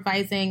music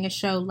supervising a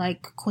show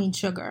like Queen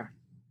Sugar?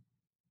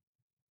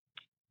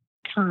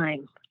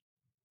 Time.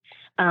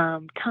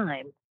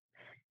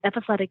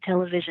 Episodic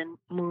television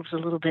moves a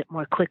little bit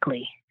more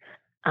quickly.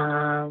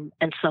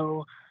 And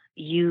so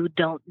you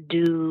don't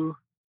choose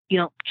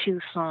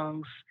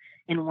songs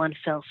in one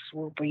fell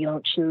swoop, or you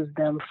don't choose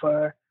them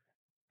for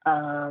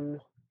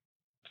an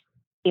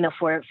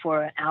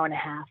hour and a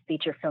half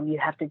feature film. You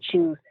have to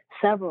choose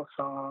several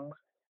songs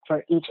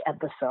for each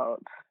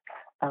episode.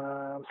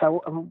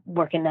 So I'm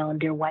working now on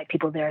Dear White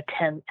People. There are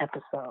 10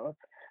 episodes.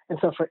 And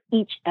so for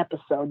each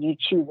episode, you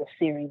choose a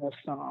series of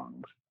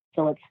songs.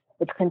 So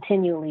it's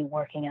continually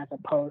working, as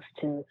opposed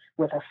to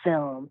with a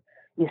film,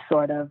 you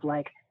sort of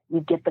like, you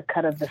get the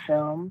cut of the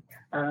film,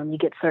 you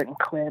get certain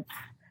clips,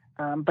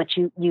 but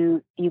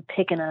you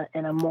pick in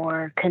a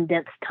more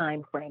condensed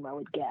time frame, I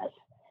would guess,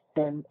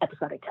 than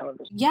episodic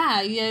television.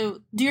 Yeah,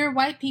 Dear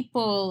White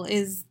People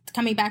is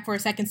coming back for a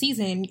second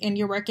season, and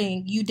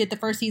you did the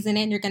first season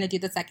and you're going to do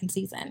the second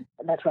season.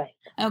 That's right.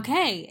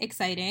 Okay,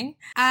 exciting.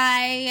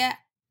 I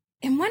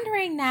am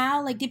wondering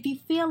now, like, if you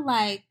feel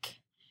like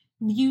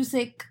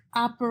music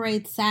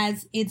operates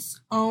as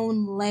its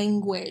own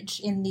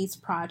language in these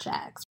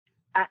projects.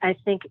 I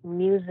think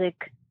music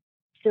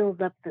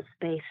fills up the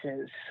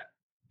spaces.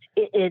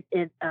 It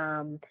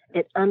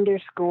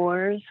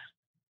underscores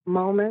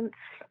moments,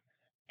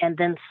 and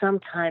then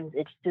sometimes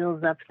it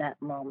fills up that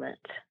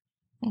moment.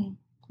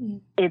 Mm-hmm.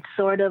 It's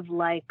sort of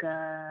like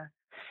a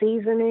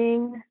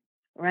seasoning,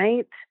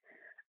 right?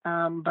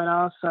 But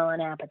also an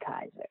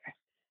appetizer.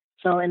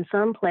 So in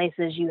some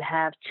places you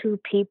have two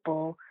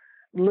people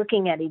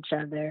looking at each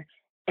other,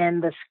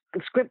 and the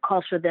script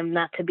calls for them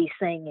not to be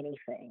saying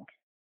anything.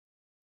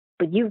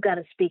 But you've got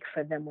to speak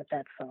for them with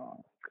that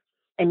song.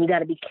 And you got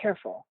to be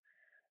careful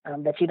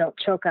that you don't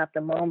choke out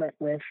the moment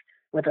with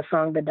a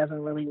song that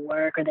doesn't really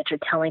work, or that you're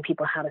telling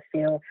people how to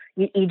feel.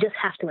 You just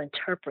have to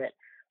interpret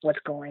what's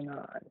going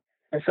on.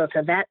 And so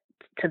to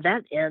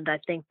that end, I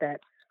think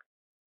that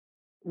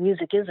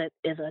music is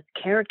a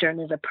character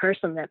and is a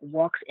person that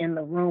walks in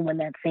the room when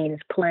that scene is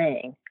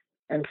playing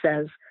and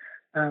says,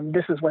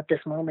 this is what this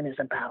moment is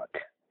about.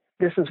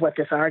 This is what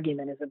this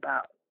argument is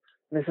about.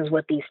 This is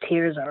what these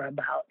tears are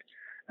about.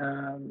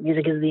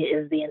 Music is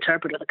the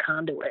interpreter, the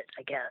conduit,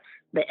 I guess,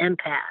 the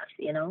empath,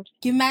 you know?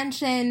 You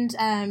mentioned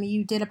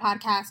you did a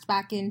podcast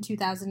back in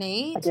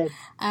 2008. I did.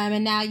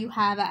 And now you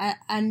have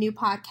a new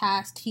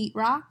podcast, Heat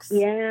Rocks.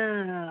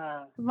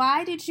 Yeah.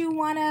 Why did you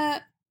want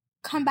to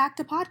come back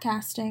to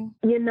podcasting?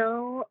 You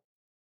know,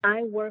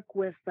 I work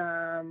with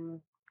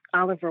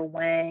Oliver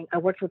Wang. I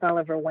worked with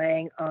Oliver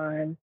Wang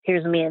on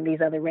Here's Me and these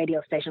other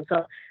radio stations.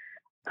 So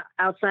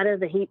outside of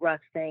the Heat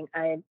Rocks thing,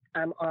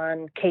 I'm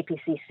on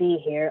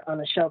KPCC here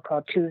on a show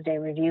called Tuesday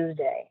Reviews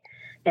Day.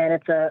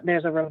 And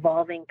there's a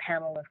revolving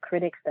panel of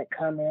critics that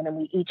come in, and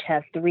we each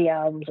have 3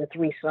 albums or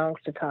 3 songs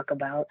to talk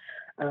about.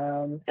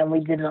 And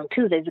we did it on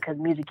Tuesdays because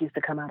music used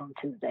to come out on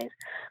Tuesdays.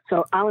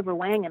 So Oliver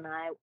Wang and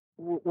I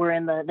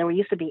there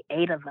used to be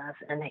 8 of us,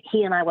 and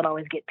he and I would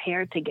always get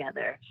paired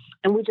together,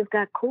 and we just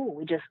got cool.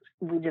 We just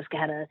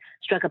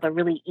struck up a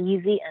really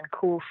easy and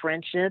cool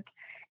friendship.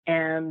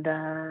 And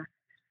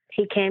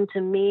he came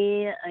to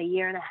me a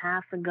year and a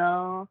half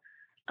ago,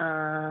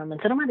 and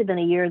said, it might have been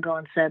a year ago,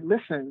 and said,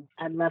 listen,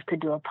 I'd love to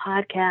do a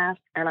podcast,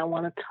 and I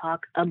want to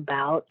talk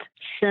about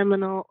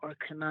seminal or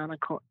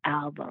canonical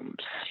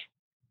albums.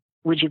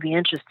 Would you be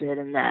interested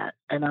in that?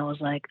 And I was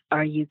like,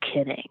 are you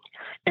kidding?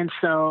 And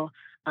so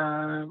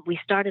we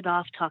started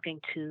off talking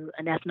to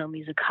an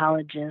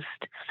ethnomusicologist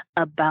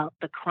about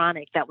The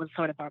Chronic. That was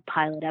sort of our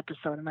pilot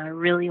episode, and I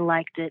really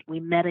liked it. We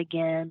met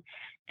again,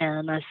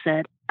 and I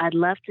said, I'd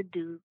love to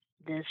do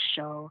this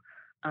show,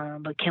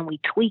 but can we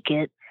tweak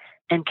it,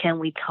 and can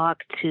we talk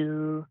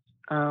to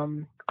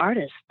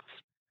artists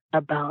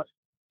about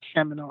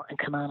seminal and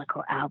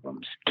canonical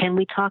albums? Can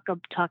we talk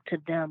to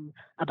them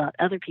about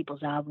other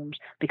people's albums?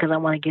 Because I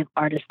want to give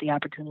artists the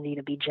opportunity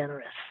to be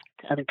generous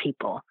to other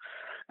people.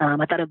 I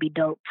thought it would be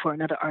dope for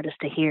another artist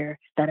to hear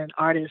that an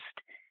artist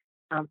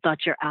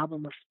thought your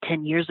album of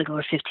 10 years ago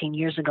or 15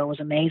 years ago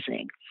was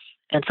amazing.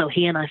 And so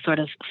he and I sort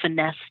of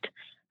finessed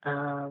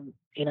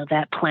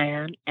that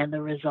plan, and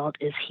the result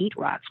is Heat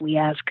Rocks. We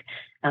ask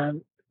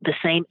the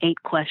same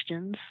 8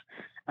 questions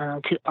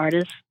to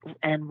artists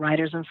and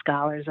writers and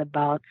scholars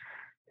about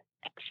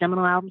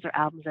seminal albums or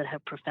albums that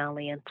have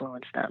profoundly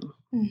influenced them.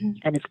 Mm-hmm.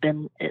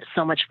 And it's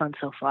so much fun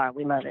so far.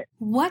 We love it.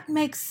 What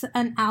makes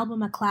an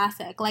album a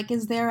classic? Like,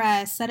 is there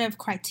a set of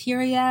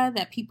criteria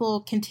that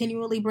people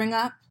continually bring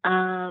up?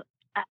 I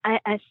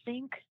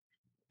think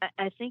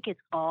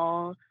it's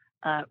all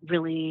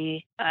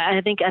really.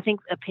 I think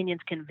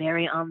opinions can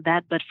vary on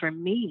that. But for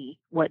me,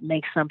 what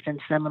makes something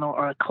seminal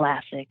or a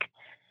classic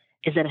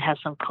is that it has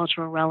some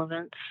cultural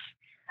relevance,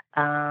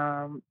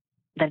 that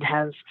it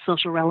has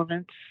social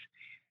relevance,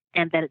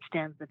 and that it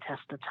stands the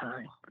test of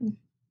time.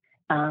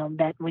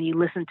 That when you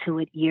listen to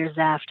it years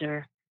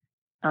after,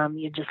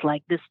 you're just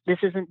like, this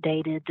isn't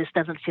dated, this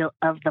doesn't feel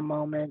of the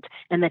moment,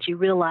 and that you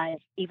realize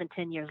even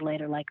 10 years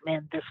later, like,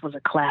 man, this was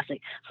a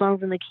classic.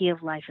 Songs in the Key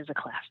of Life is a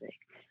classic.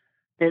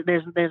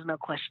 There's no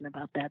question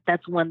about that.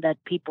 That's one that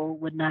people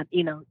would not,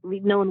 no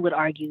one would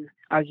argue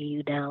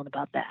you down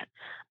about that.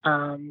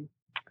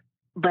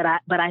 But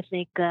I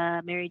think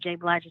Mary J.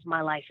 Blige's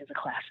My Life is a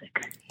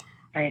classic.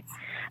 Right.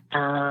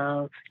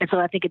 And so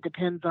I think it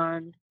depends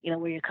on,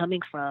 where you're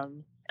coming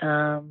from.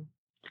 And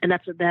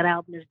that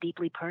album is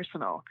deeply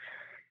personal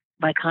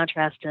by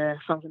contrast to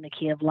Songs in the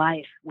Key of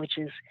Life, which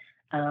is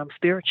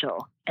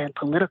spiritual and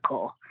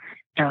political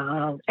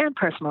and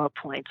personal at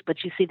points,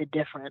 but you see the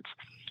difference.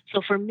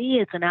 So for me,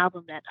 it's an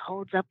album that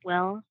holds up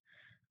well,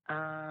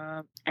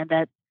 and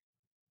that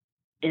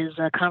is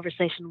a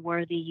conversation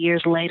worthy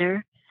years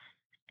later.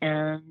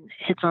 and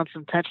hits on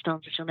some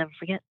touchstones that you'll never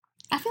forget.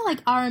 I feel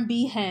like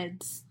R&B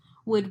heads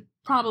would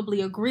probably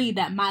agree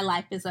that My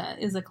Life is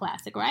a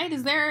classic, right?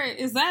 Is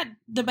that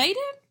debated?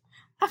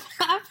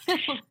 I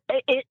feel...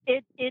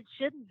 It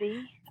shouldn't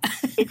be.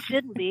 It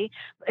shouldn't be.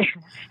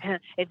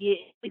 If you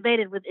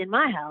debated in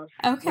my house,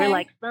 okay, we're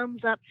like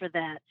thumbs up for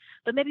that.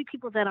 But maybe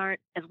people that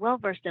aren't as well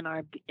versed in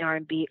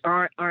R&B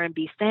or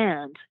R&B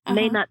fans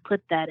may not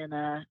put that in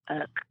a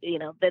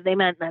they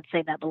might not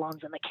say that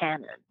belongs in the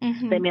canon.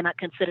 Mm-hmm. They may not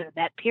consider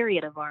that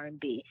period of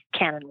R&B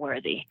canon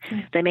worthy.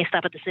 Mm-hmm. They may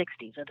stop at the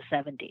 60s or the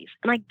 70s.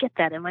 And I get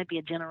that. It might be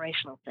a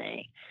generational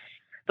thing.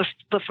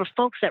 But for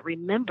folks that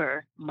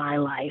remember My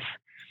Life,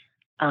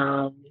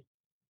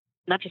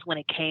 not just when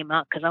it came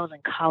out, because I was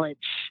in college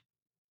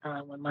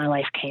when My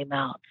Life came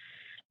out,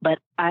 but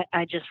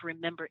I just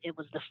remember it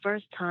was the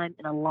first time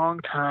in a long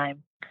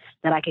time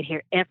that I could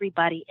hear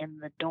everybody in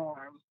the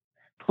dorm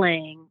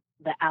playing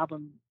the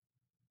album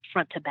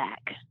front to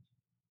back.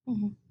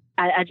 Mm-hmm.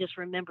 I just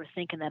remember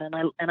thinking that, and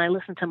I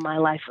listened to My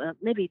Life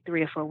maybe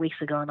 3 or 4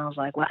 weeks ago, and I was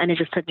like, wow! And it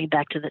just took me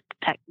back to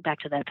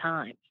that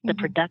time. Mm-hmm. The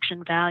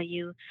production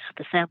value,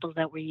 the samples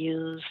that were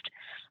used,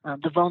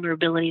 the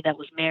vulnerability that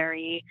was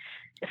Mary,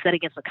 set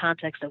against the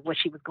context of what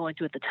she was going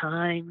through at the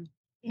time.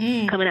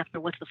 Coming after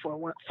What's the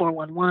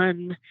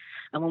 411,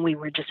 and when we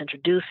were just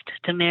introduced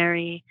to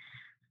Mary.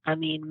 I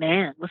mean,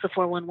 man, What's the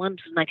 411?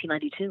 This is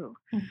 1992.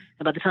 Mm-hmm.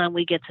 And by the time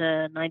we get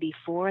to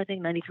 94, I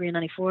think 93 and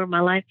 94,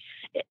 My Life,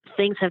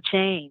 things have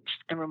changed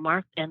and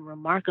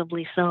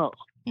remarkably so.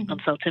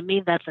 Mm-hmm. So to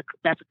me, that's a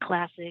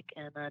classic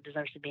and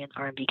deserves to be an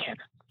R&B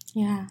canon.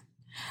 Yeah.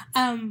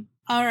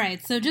 All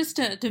right. So just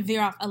to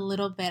veer off a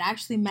little bit, I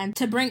actually meant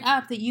to bring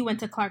up that you went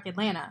to Clark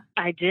Atlanta.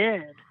 I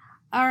did.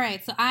 All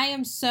right. So I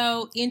am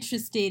so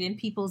interested in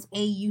people's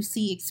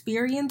AUC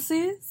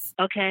experiences.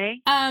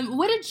 Okay.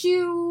 What did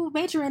you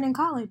major in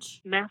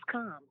college? Mass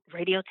comm,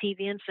 radio,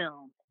 TV, and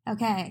film.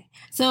 Okay.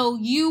 So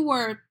you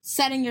were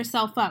setting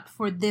yourself up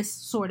for this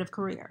sort of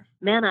career.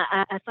 Man,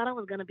 I thought I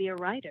was going to be a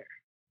writer.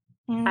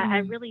 I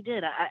really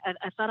did.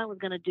 I thought I was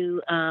going to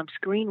do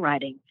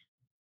screenwriting.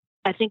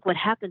 I think what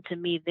happened to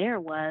me there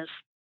was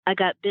I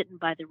got bitten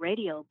by the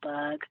radio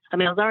bug. I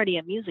mean, I was already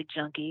a music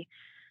junkie,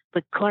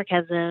 but Clark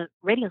has a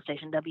radio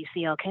station,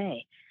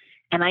 WCLK.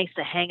 And I used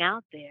to hang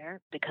out there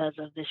because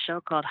of this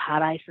show called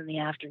Hot Ice in the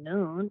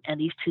Afternoon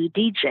and these two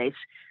DJs,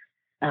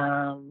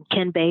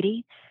 Ken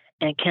Beatty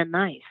and Ken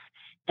Nice.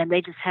 And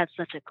they just had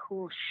such a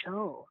cool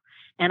show.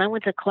 And I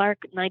went to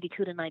Clark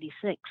 92 to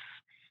 96,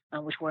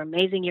 which were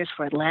amazing years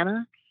for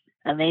Atlanta,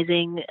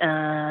 amazing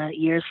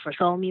years for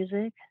soul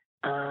music.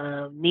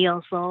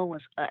 Neo soul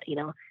was,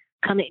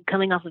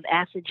 coming off of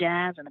acid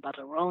jazz and about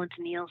to roll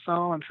into neo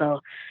soul. And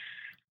so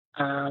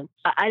I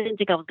didn't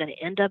think I was going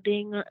to end up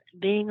being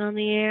on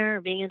the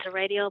air, being into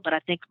radio, but I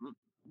think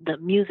the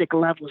music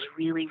love was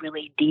really,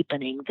 really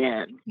deepening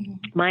then. Mm-hmm.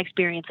 My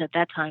experience at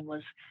that time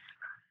was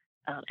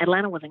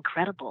Atlanta was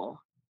incredible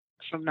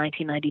from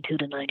 1992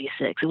 to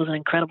 96. It was an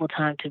incredible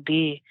time to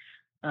be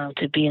at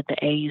the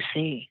AUC.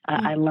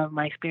 Mm-hmm. I love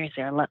my experience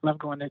there. I love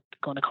going to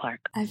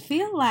Clark. I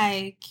feel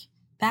like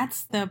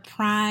that's the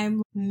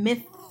prime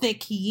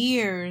mythic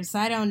years.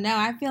 I don't know.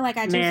 I feel like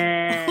I just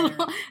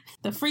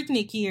the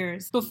Freaknik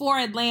years before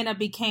Atlanta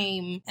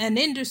became an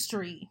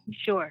industry.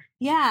 Sure.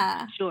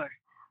 Yeah. Sure.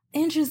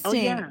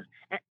 Interesting.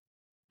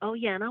 Oh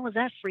yeah. And I was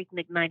at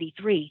Freaknik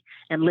 93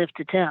 and lived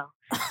to tell.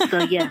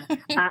 So yeah,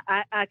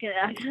 I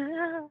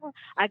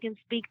can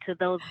speak to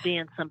those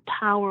being some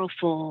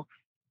powerful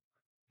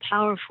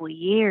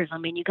years. I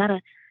mean, you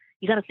gotta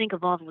think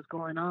of all that was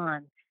going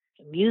on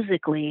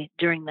musically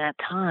during that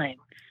time.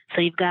 So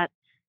you got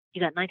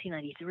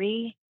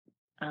 1993,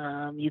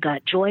 you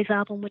got Joy's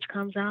album, which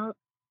comes out,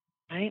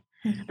 right?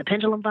 Mm-hmm. The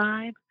Pendulum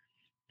Vibe.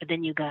 But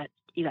then you got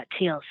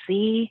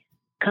TLC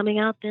coming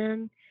out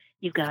then.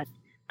 You've got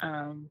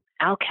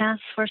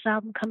Outkast's first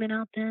album coming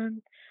out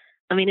then.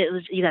 I mean,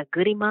 you got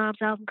Goody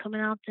Mob's album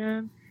coming out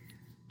then.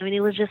 I mean,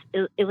 it was just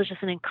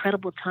an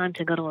incredible time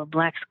to go to a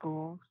black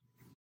school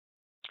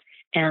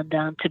and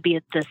to be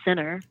at the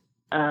center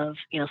of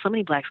so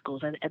many black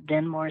schools.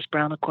 Then Morris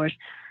Brown, of course,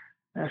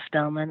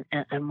 Spelman,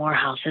 and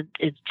Morehouse.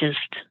 It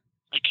just,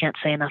 I can't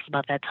say enough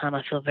about that time.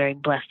 I feel very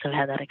blessed to have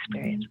had that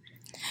experience.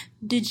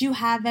 Did you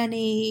have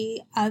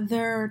any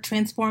other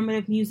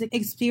transformative music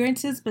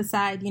experiences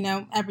besides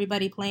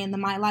everybody playing the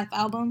My Life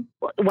album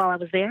while I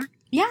was there?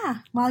 Yeah,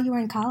 while you were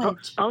in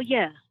college. Oh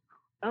yeah.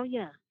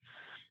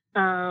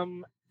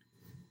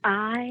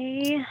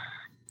 I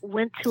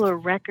went to a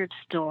record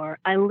store.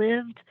 I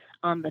lived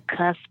on the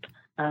cusp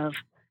of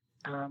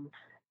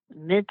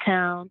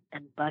Midtown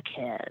and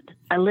Buckhead.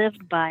 I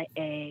lived by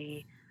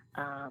a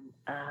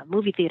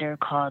movie theater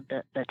called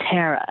the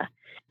Terra,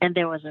 and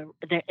there was a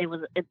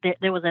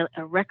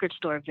record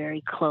store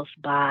very close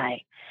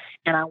by,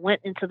 and I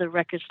went into the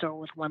record store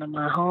with one of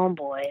my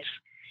homeboys,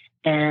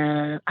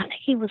 and I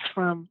think he was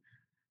from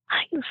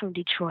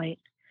Detroit.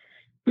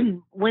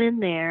 Went in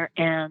there,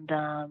 and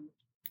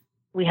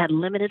we had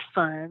limited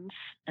funds,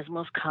 as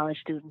most college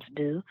students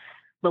do.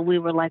 but we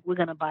were like, we're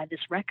going to buy this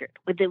record.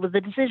 But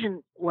the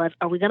decision was,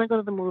 are we going to go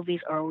to the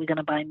movies or are we going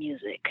to buy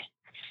music?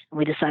 And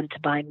we decided to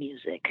buy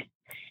music.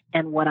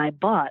 And what I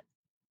bought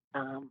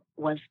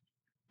was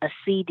a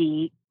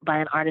CD by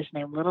an artist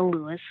named Little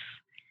Lewis,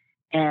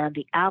 and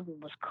the album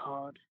was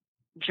called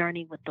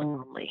Journey with the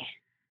Lonely.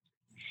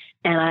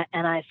 And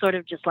I sort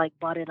of just like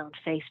bought it on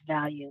face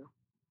value.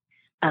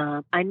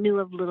 I knew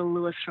of Little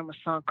Lewis from a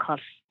song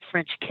called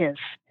French Kiss,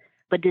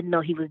 but didn't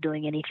know he was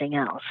doing anything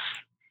else.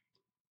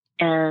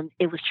 And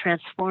it was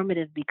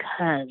transformative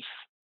because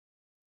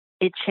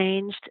it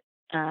changed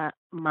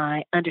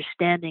my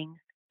understanding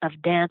of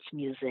dance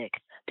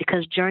music,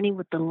 because Journey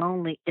with the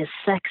Lonely is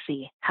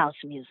sexy house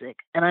music,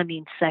 and I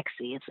mean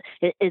sexy.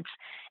 It's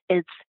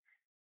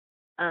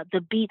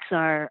the beats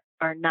are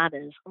not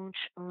as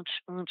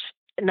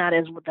not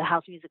as with the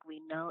house music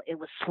we know. It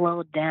was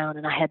slowed down,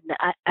 and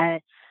I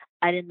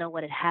didn't know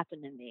what had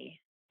happened to me.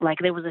 Like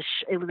it was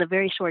a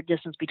very short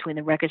distance between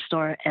the record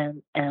store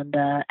and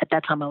at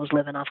that time I was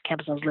living off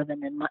campus. I was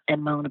living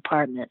in my own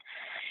apartment,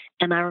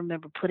 and I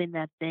remember putting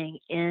that thing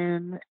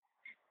in,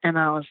 and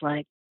I was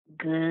like,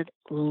 good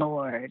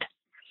Lord.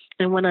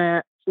 And when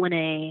a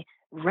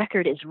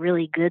record is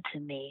really good to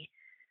me,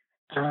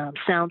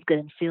 sounds good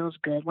and feels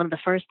good, one of the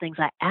first things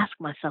I ask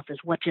myself is,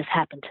 what just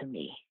happened to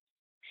me?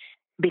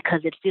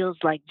 Because it feels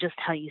like, just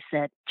how you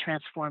said,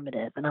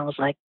 transformative. And I was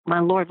like, my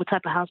Lord, what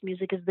type of house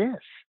music is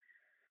this?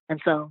 And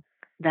so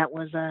that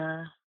was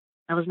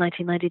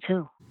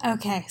 1992.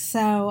 Okay,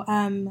 so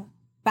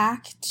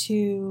back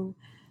to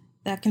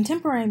the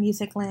contemporary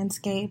music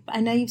landscape.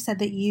 I know you've said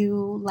that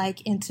you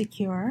like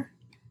Insecure.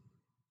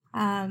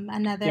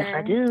 Another Yes,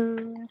 I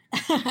do.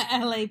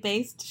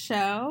 LA-based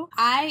show.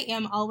 I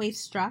am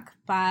always struck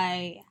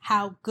by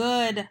how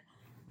good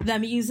the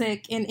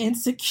music in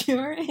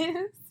Insecure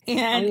is.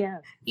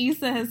 And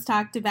Issa has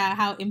talked about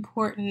how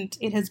important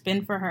it has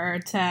been for her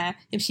to,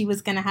 if she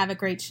was going to have a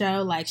great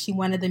show, like she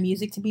wanted the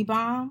music to be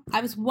bomb. I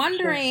was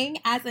wondering,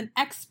 as an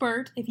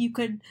expert, if you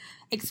could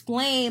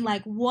explain,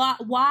 like,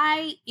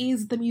 why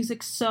is the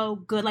music so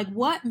good? Like,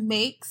 what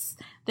makes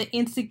the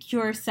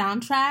Insecure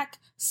soundtrack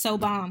so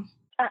bomb?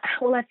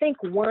 Well, I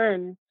think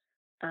one,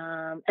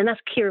 and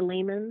that's Keir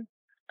Lehman.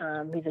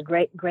 He's a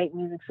great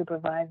music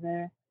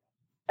supervisor.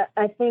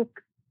 I think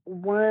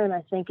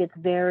it's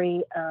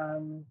very,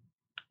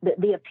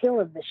 the appeal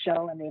of the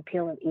show and the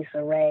appeal of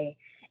Issa Rae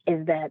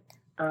is that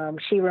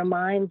she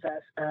reminds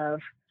us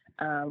of,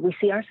 we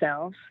see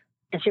ourselves,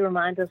 and she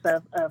reminds us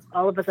of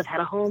all of us have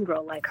had a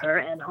homegirl like her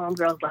and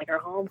homegirls like her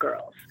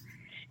homegirls.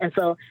 And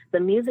so the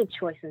music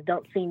choices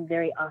don't seem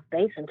very off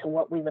base into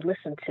what we would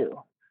listen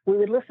to. We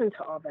would listen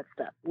to all that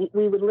stuff.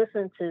 We would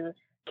listen to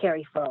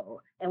Carrie Foe,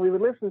 and we would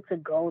listen to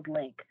Gold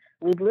Link.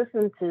 We'd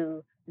listen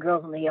to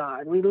Girls in the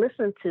Yard. We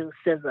listen to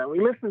SZA. We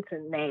listen to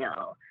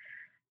Nao.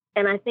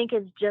 And I think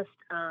it's just,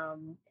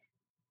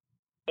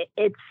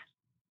 it's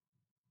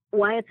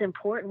why it's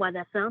important, why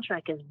that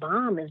soundtrack is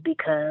bomb is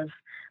because,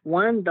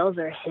 one, those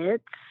are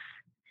hits.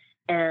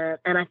 And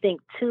I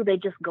think, two, they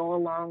just go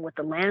along with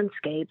the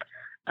landscape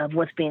of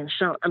what's being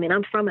shown. I mean,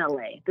 I'm from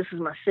LA. This is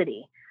my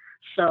city.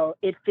 So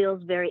it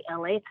feels very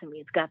LA to me.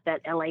 It's got that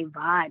LA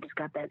vibe. It's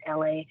got that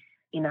LA,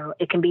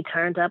 it can be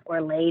turned up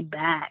or laid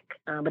back,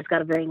 but it's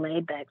got a very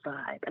laid back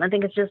vibe. And I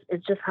think it's just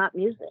hot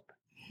music.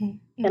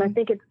 Mm-hmm. And I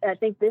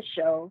think this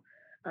show,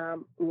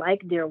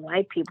 like Dear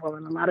White People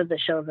and a lot of the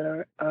shows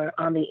that are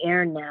on the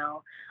air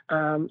now,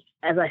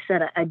 as I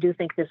said, I do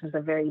think this is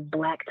a very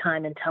Black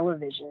time in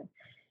television.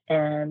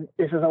 And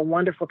this is a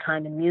wonderful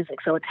time in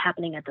music. So it's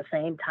happening at the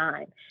same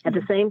time. At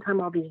the same time,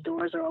 all these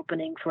doors are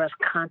opening for us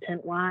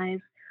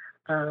content-wise.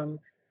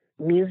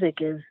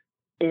 Music is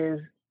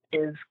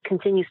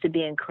continues to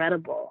be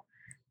incredible,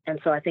 and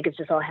so I think it's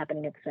just all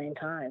happening at the same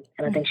time.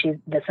 And I think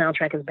the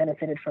soundtrack has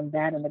benefited from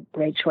that and the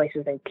great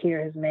choices that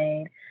Keir has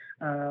made.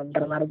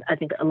 But I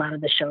think a lot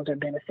of the shows are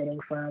benefiting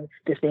from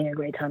this being a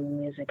great time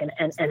in music and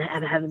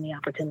having the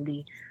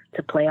opportunity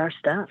to play our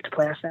stuff, to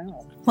play our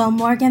sounds. Well,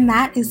 Morgan,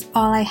 that is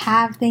all I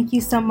have. Thank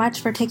you so much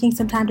for taking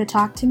some time to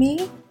talk to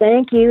me.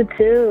 Thank you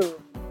too.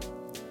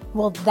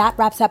 Well, that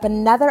wraps up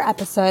another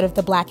episode of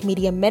the Black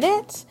Media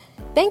Minute.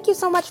 Thank you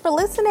so much for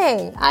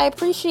listening. I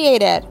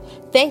appreciate it.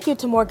 Thank you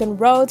to Morgan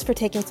Rhodes for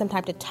taking some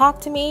time to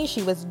talk to me.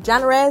 She was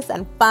generous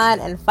and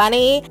fun and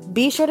funny.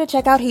 Be sure to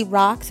check out He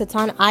Rocks. It's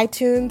on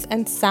iTunes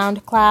and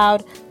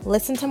SoundCloud.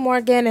 Listen to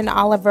Morgan and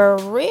Oliver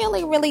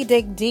really, really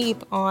dig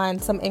deep on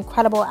some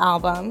incredible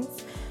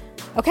albums.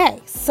 Okay,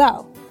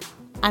 so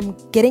I'm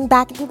getting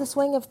back into the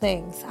swing of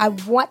things. I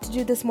want to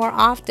do this more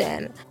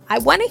often. I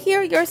want to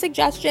hear your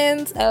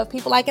suggestions of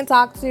people I can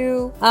talk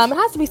to. It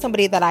has to be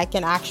somebody that I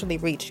can actually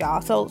reach, y'all.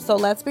 So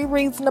let's be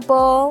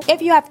reasonable.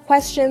 If you have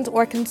questions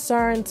or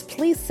concerns,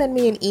 please send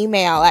me an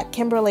email at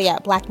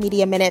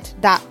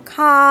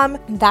Kimberly@blackmediaminute.com.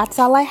 That's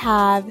all I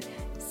have.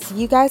 See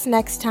you guys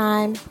next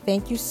time.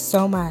 Thank you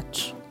so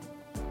much.